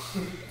balls.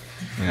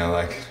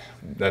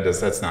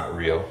 That's not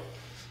real.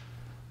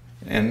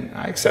 And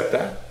I accept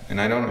that.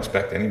 And I don't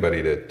expect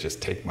anybody to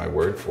just take my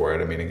word for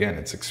it. Again,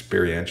 it's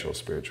experiential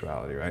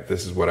spirituality, right?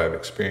 This is what I've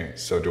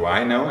experienced. So do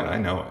I know it? I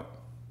know it.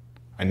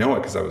 I know it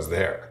because I was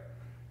there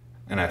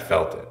and I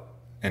felt it.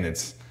 And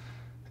it's,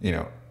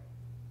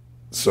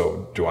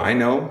 so do I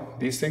know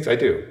these things? I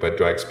do. But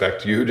do I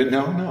expect you to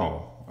know?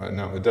 No.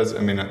 No, it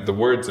doesn't. The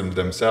words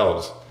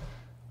themselves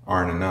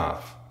aren't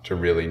enough to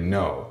really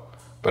know.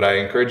 But I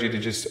encourage you to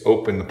just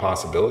open the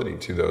possibility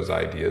to those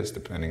ideas,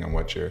 depending on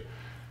what your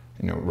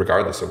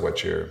regardless of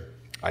what your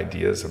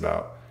ideas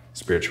about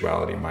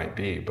spirituality might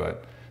be.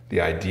 But the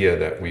idea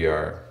that we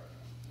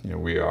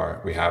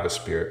have a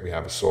spirit, we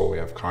have a soul, we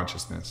have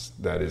consciousness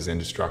that is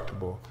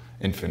indestructible,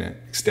 infinite,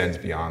 extends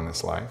beyond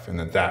this life, and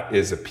that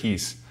is a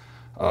piece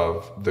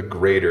of the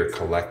greater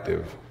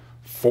collective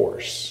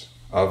force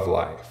of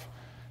life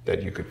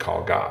that you could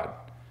call God.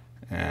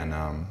 And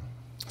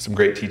some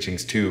great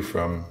teachings too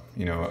from,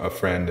 a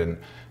friend and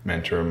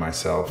mentor of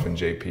myself and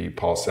JP,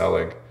 Paul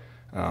Selig,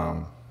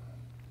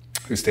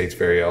 who states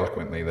very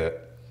eloquently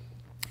that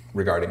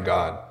regarding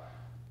God,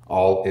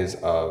 all is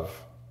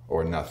of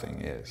or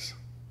nothing is,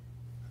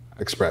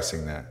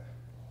 expressing that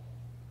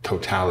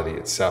totality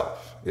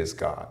itself is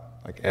God,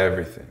 like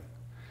everything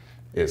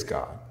is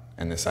God.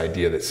 And this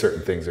idea that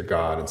certain things are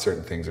God and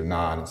certain things are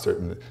not,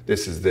 and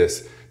this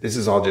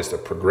is all just a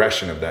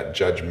progression of that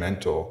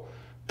judgmental,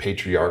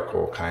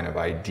 patriarchal kind of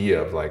idea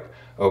of like,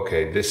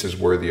 okay, this is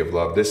worthy of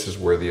love, this is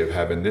worthy of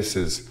heaven, this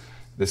is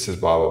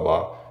blah, blah,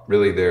 blah.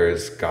 Really, there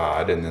is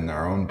God and then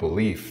our own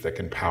belief that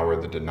can power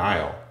the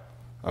denial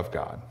of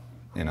God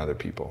in other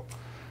people.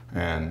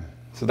 And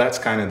so that's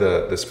kind of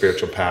the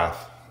spiritual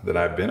path that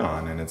I've been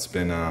on. And it's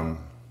been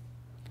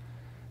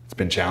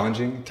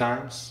challenging at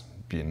times,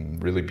 been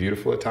really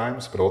beautiful at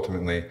times, but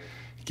ultimately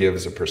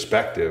gives a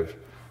perspective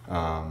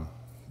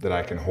that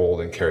I can hold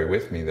and carry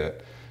with me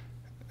that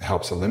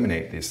helps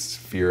eliminate this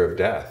fear of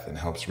death and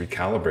helps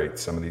recalibrate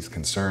some of these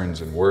concerns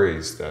and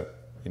worries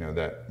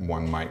that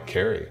one might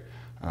carry.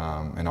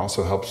 And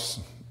also helps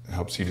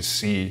you to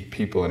see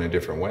people in a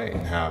different way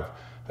and have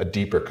a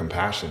deeper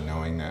compassion,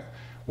 knowing that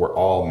we're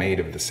all made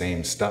of the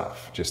same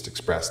stuff, just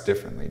expressed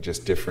differently,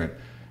 just different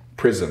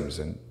prisms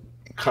and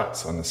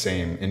cuts on the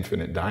same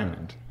infinite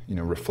diamond,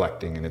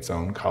 reflecting in its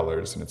own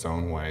colors and its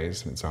own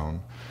ways and its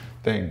own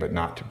thing, but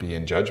not to be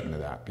in judgment of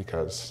that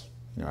because,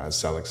 as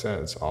Selig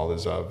says, all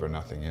is of or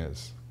nothing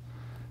is.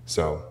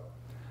 So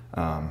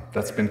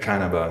that's been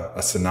kind of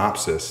a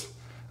synopsis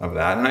of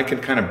that. And I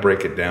can kind of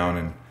break it down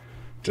and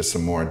just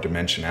some more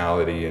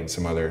dimensionality and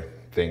some other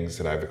things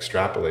that I've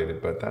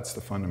extrapolated, but that's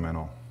the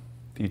fundamental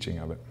teaching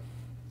of it.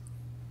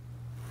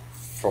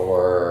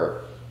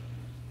 For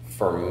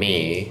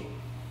me,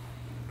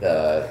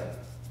 I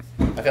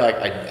feel like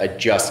I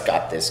just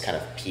got this kind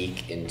of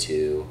peek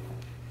into,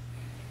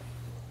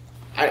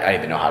 I don't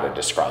even know how to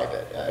describe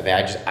it.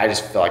 I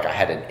just feel like I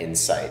had an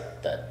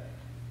insight that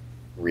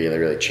really,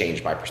 really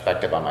changed my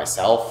perspective on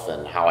myself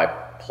and how I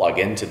plug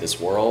into this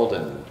world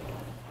and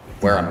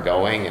where I'm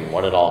going and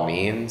what it all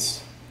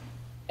means.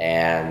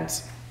 And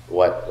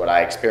what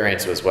I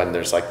experienced was when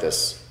there's like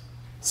this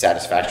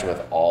satisfaction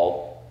with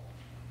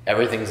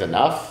everything's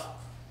enough,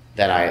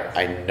 then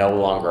I no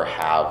longer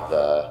have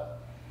the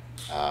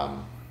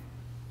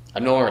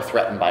I'm no longer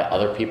threatened by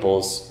other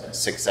people's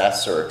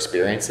success or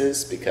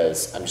experiences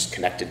because I'm just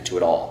connected to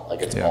it all.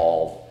 Like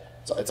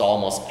it's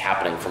almost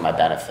happening for my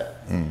benefit.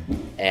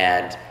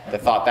 And the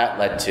thought that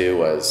led to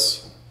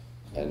was,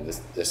 and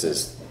this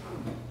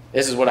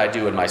is what I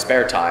do in my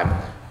spare time,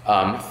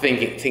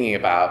 thinking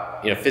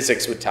about,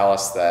 physics would tell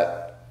us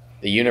that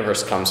the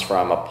universe comes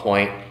from a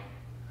point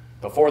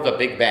before the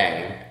Big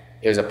Bang.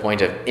 It was a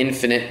point of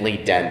infinitely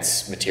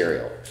dense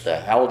material. The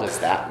hell does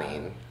that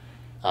mean?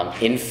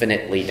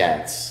 Infinitely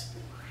dense.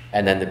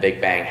 And then the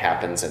Big Bang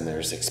happens and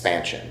there's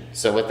expansion.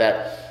 So with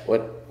that,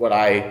 what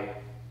I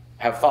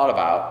have thought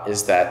about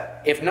is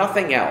that if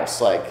nothing else,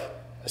 like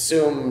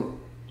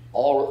assume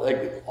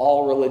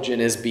all religion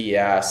is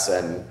BS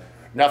and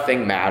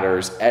nothing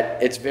matters,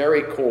 at its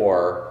very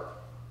core,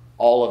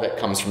 all of it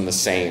comes from the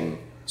same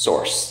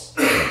source.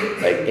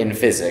 Like in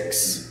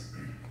physics,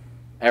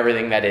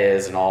 everything that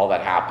is and all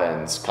that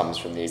happens comes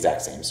from the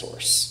exact same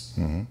source.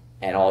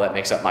 And all that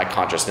makes up my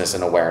consciousness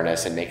and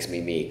awareness and makes me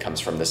me comes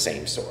from the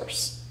same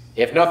source.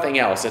 If nothing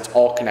else, it's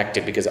all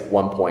connected because at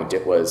one point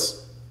it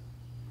was,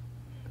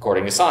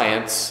 according to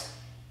science,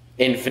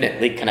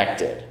 infinitely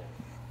connected.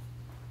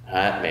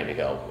 That made me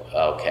go,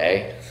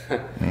 okay.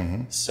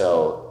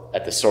 So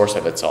at the source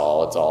of it's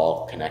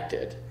all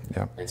connected.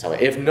 Yeah. And so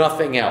if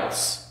nothing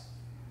else,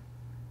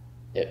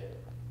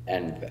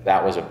 and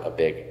that was a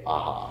big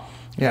aha.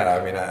 Yeah,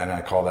 I mean, and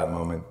I call that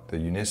moment the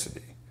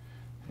unicity,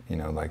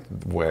 like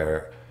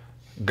where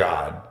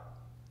God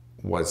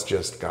was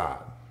just God.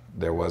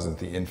 There wasn't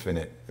the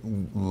infinite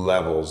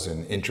levels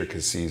and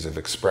intricacies of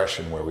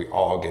expression where we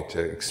all get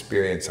to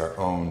experience our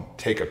own,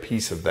 take a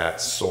piece of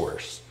that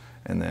source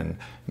and then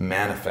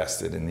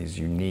manifest it in these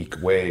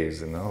unique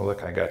ways. And oh,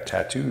 look, I got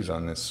tattoos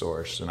on this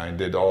source and I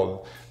did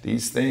all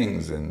these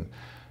things.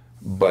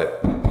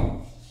 But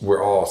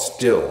we're all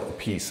still a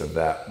piece of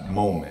that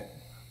moment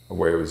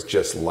where it was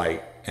just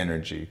light,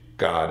 energy,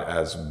 God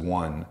as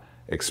one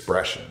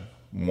expression,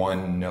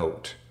 one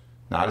note.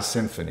 Not a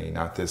symphony,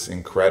 not this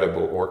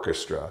incredible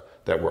orchestra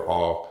that we're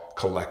all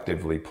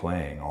collectively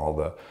playing, all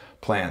the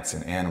plants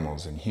and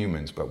animals and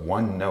humans, but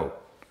one note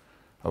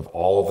of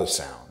all the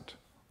sound,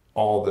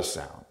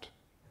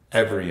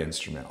 every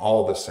instrument,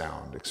 all the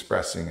sound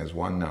expressing as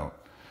one note.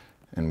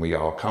 And we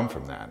all come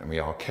from that, and we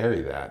all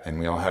carry that, and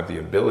we all have the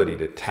ability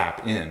to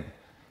tap in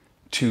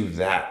to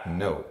that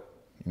note,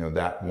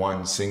 that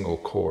one single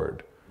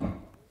chord,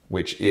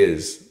 which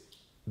is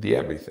the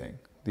everything,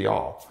 the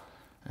all.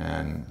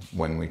 And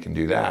when we can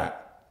do that,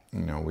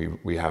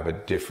 we have a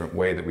different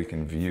way that we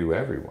can view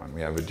everyone. We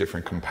have a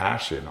different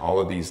compassion. All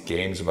of these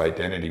games of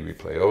identity we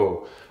play.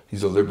 Oh,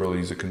 he's a liberal,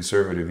 he's a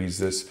conservative, he's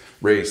this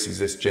race, he's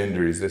this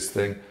gender, he's this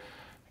thing.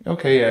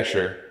 Okay, yeah,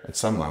 sure, at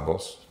some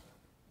levels.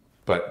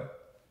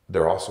 But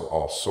they're also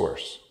all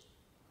source.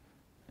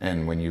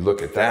 And when you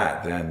look at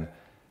that, then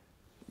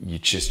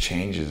it just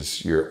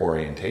changes your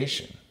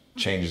orientation,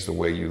 changes the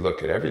way you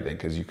look at everything,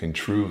 because you can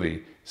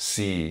truly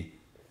see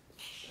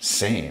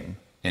same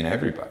in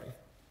everybody,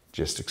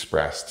 just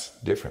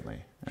expressed differently.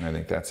 And I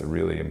think that's a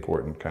really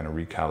important kind of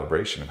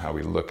recalibration of how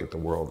we look at the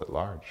world at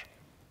large.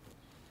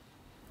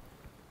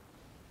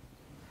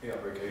 Yeah,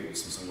 Aubrey, can I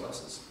use some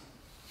sunglasses?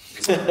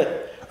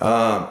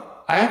 I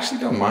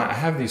actually don't mind. I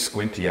have these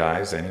squinty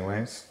eyes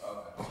anyways.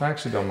 So I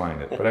actually don't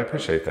mind it, but I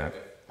appreciate that.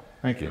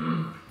 Thank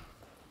you.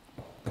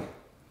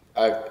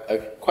 A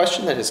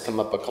question that has come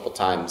up a couple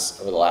times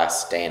over the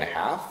last day and a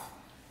half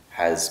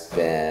has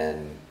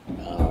been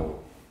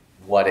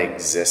what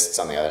exists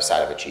on the other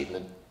side of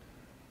achievement.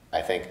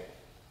 I think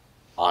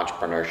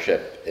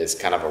entrepreneurship is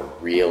kind of a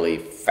really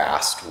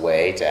fast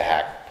way to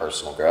hack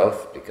personal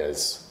growth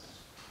because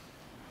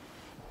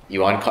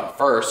you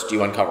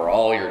uncover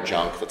all your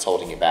junk that's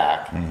holding you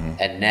back,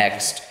 and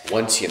next,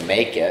 once you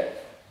make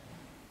it,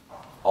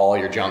 all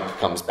your junk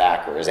comes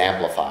back or is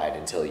amplified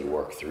until you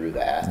work through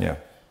that. Yeah.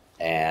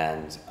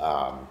 And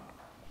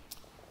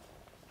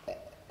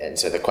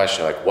so the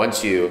question, like,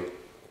 once you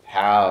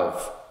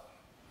have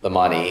the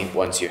money,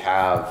 once you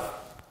have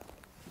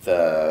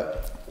the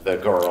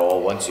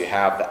girl, once you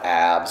have the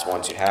abs,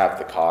 once you have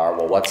the car,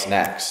 well, what's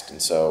next?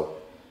 And so,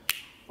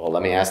 well,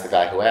 let me ask the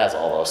guy who has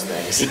all those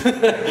things.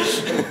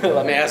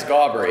 Let me ask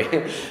Aubrey.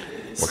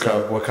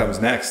 What comes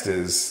next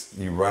is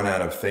you run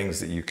out of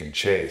things that you can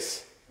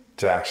chase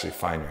to actually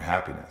find your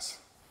happiness.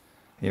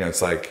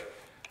 It's like,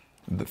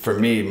 for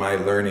me, my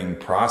learning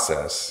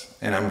process,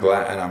 and I'm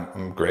glad and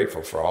I'm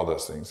grateful for all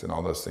those things, and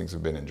all those things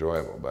have been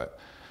enjoyable, but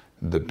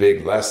the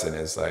big lesson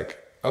is like,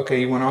 okay,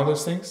 you want all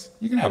those things?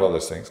 You can have all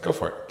those things. Go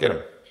for it. Get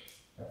them.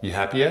 You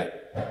happy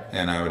yet?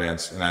 And I would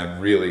answer, and I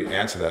really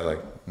answer that like,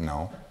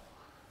 no,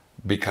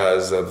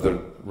 because of the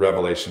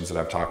revelations that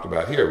I've talked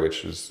about here,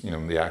 which was,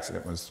 the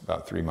accident was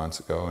about 3 months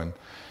ago, and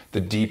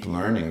the deep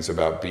learnings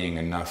about being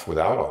enough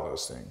without all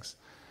those things.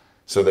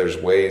 So there's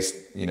ways,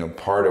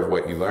 part of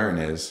what you learn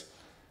is,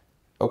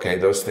 okay,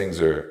 those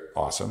things are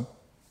awesome,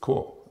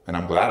 cool. And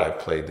I'm glad I've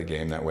played the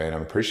game that way, and I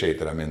appreciate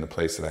that I'm in the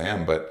place that I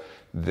am, but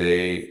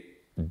they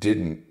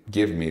didn't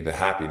give me the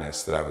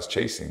happiness that I was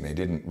chasing. They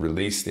didn't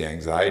release the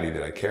anxiety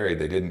that I carried.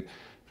 They didn't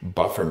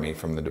buffer me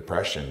from the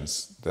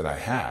depressions that I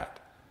had.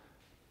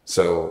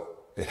 So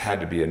it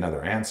had to be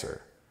another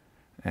answer.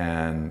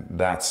 And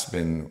that's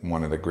been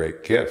one of the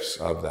great gifts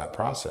of that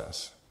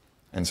process.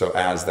 And so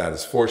as that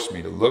has forced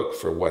me to look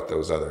for what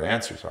those other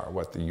answers are,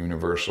 what the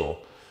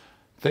universal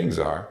things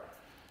are,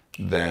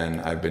 then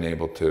I've been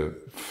able to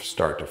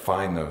start to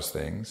find those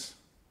things.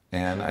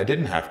 And I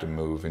didn't have to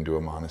move into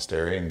a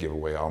monastery and give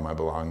away all my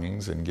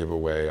belongings and give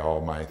away all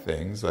my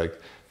things.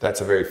 Like, that's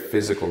a very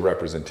physical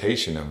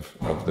representation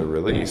of the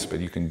release,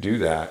 but you can do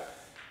that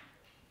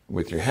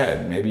with your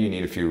head. Maybe you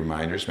need a few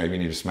reminders. Maybe you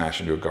need to smash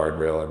into a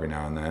guardrail every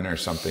now and then, or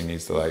something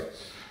needs to like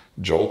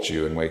jolt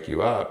you and wake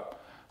you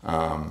up.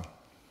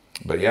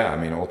 But yeah, I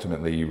mean,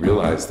 ultimately you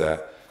realize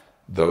that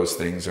those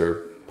things are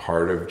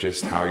part of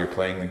just how you're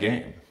playing the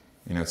game.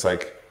 You know, it's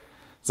like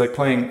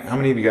playing, how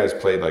many of you guys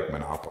played like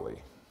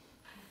Monopoly?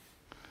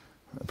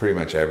 Pretty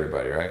much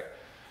everybody, right?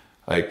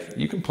 Like,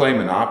 you can play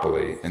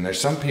Monopoly, and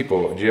there's some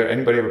people,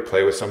 anybody ever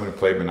play with someone who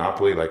played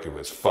Monopoly like it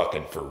was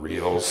fucking for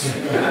reals?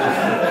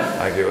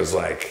 Like, it was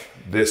like,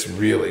 this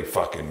really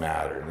fucking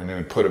mattered, and it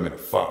would put them in a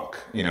funk,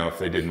 you know, if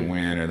they didn't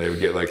win, or they would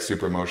get like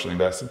super emotionally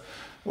invested.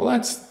 Well,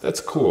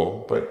 that's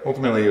cool, but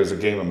ultimately it was a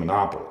game of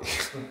Monopoly.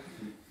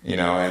 You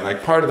know, and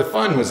like part of the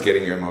fun was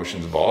getting your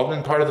emotions involved,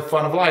 and part of the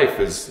fun of life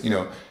is, you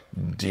know,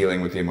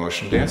 dealing with the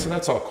emotional dance, and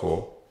that's all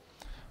cool.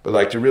 But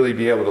like, to really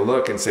be able to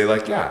look and say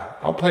like, yeah,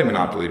 I'll play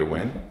Monopoly to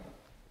win.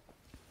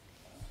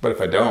 But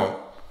if I don't,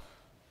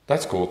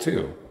 that's cool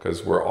too,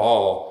 because we're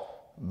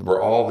all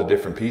the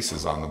different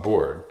pieces on the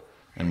board,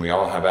 and we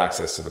all have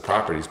access to the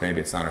properties.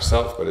 Maybe it's not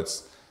ourselves, but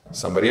it's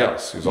somebody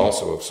else who's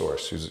also of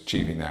source, who's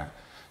achieving that.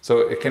 So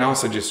it can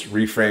also just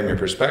reframe your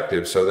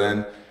perspective. So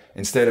then,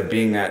 instead of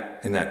being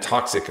in that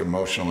toxic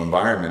emotional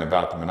environment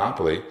about the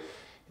Monopoly,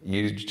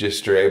 you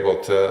just are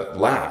able to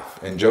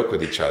laugh and joke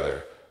with each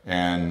other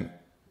and,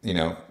 you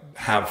know,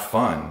 have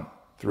fun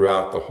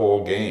throughout the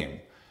whole game.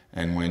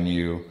 And when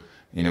you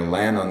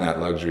land on that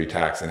luxury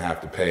tax and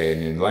have to pay,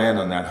 and you land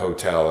on that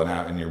hotel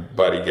and your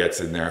buddy gets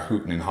in there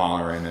hooting and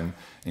hollering and,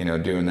 you know,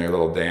 doing their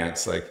little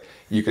dance, like,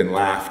 you can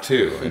laugh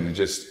too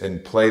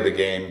and play the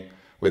game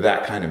with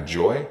that kind of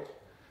joy.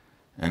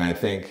 And I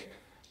think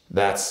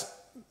that's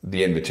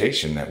the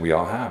invitation that we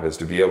all have, is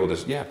to be able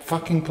to, yeah,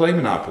 fucking play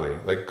Monopoly.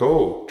 Like,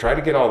 go try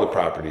to get all the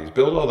properties,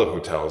 build all the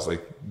hotels,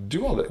 like,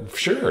 do all that,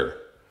 sure.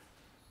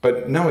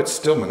 But no, it's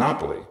still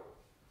Monopoly.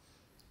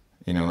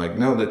 You know, like,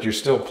 know that you're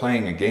still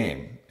playing a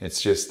game.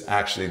 It's just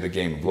actually the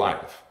game of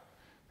life.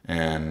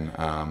 And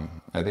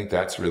I think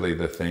that's really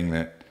the thing,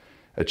 that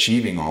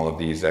achieving all of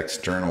these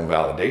external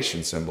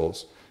validation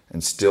symbols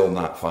and still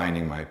not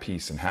finding my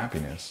peace and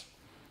happiness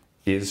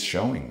is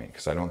showing me,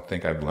 because I don't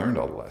think I've learned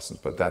all the lessons,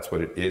 but that's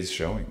what it is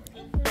showing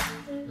me.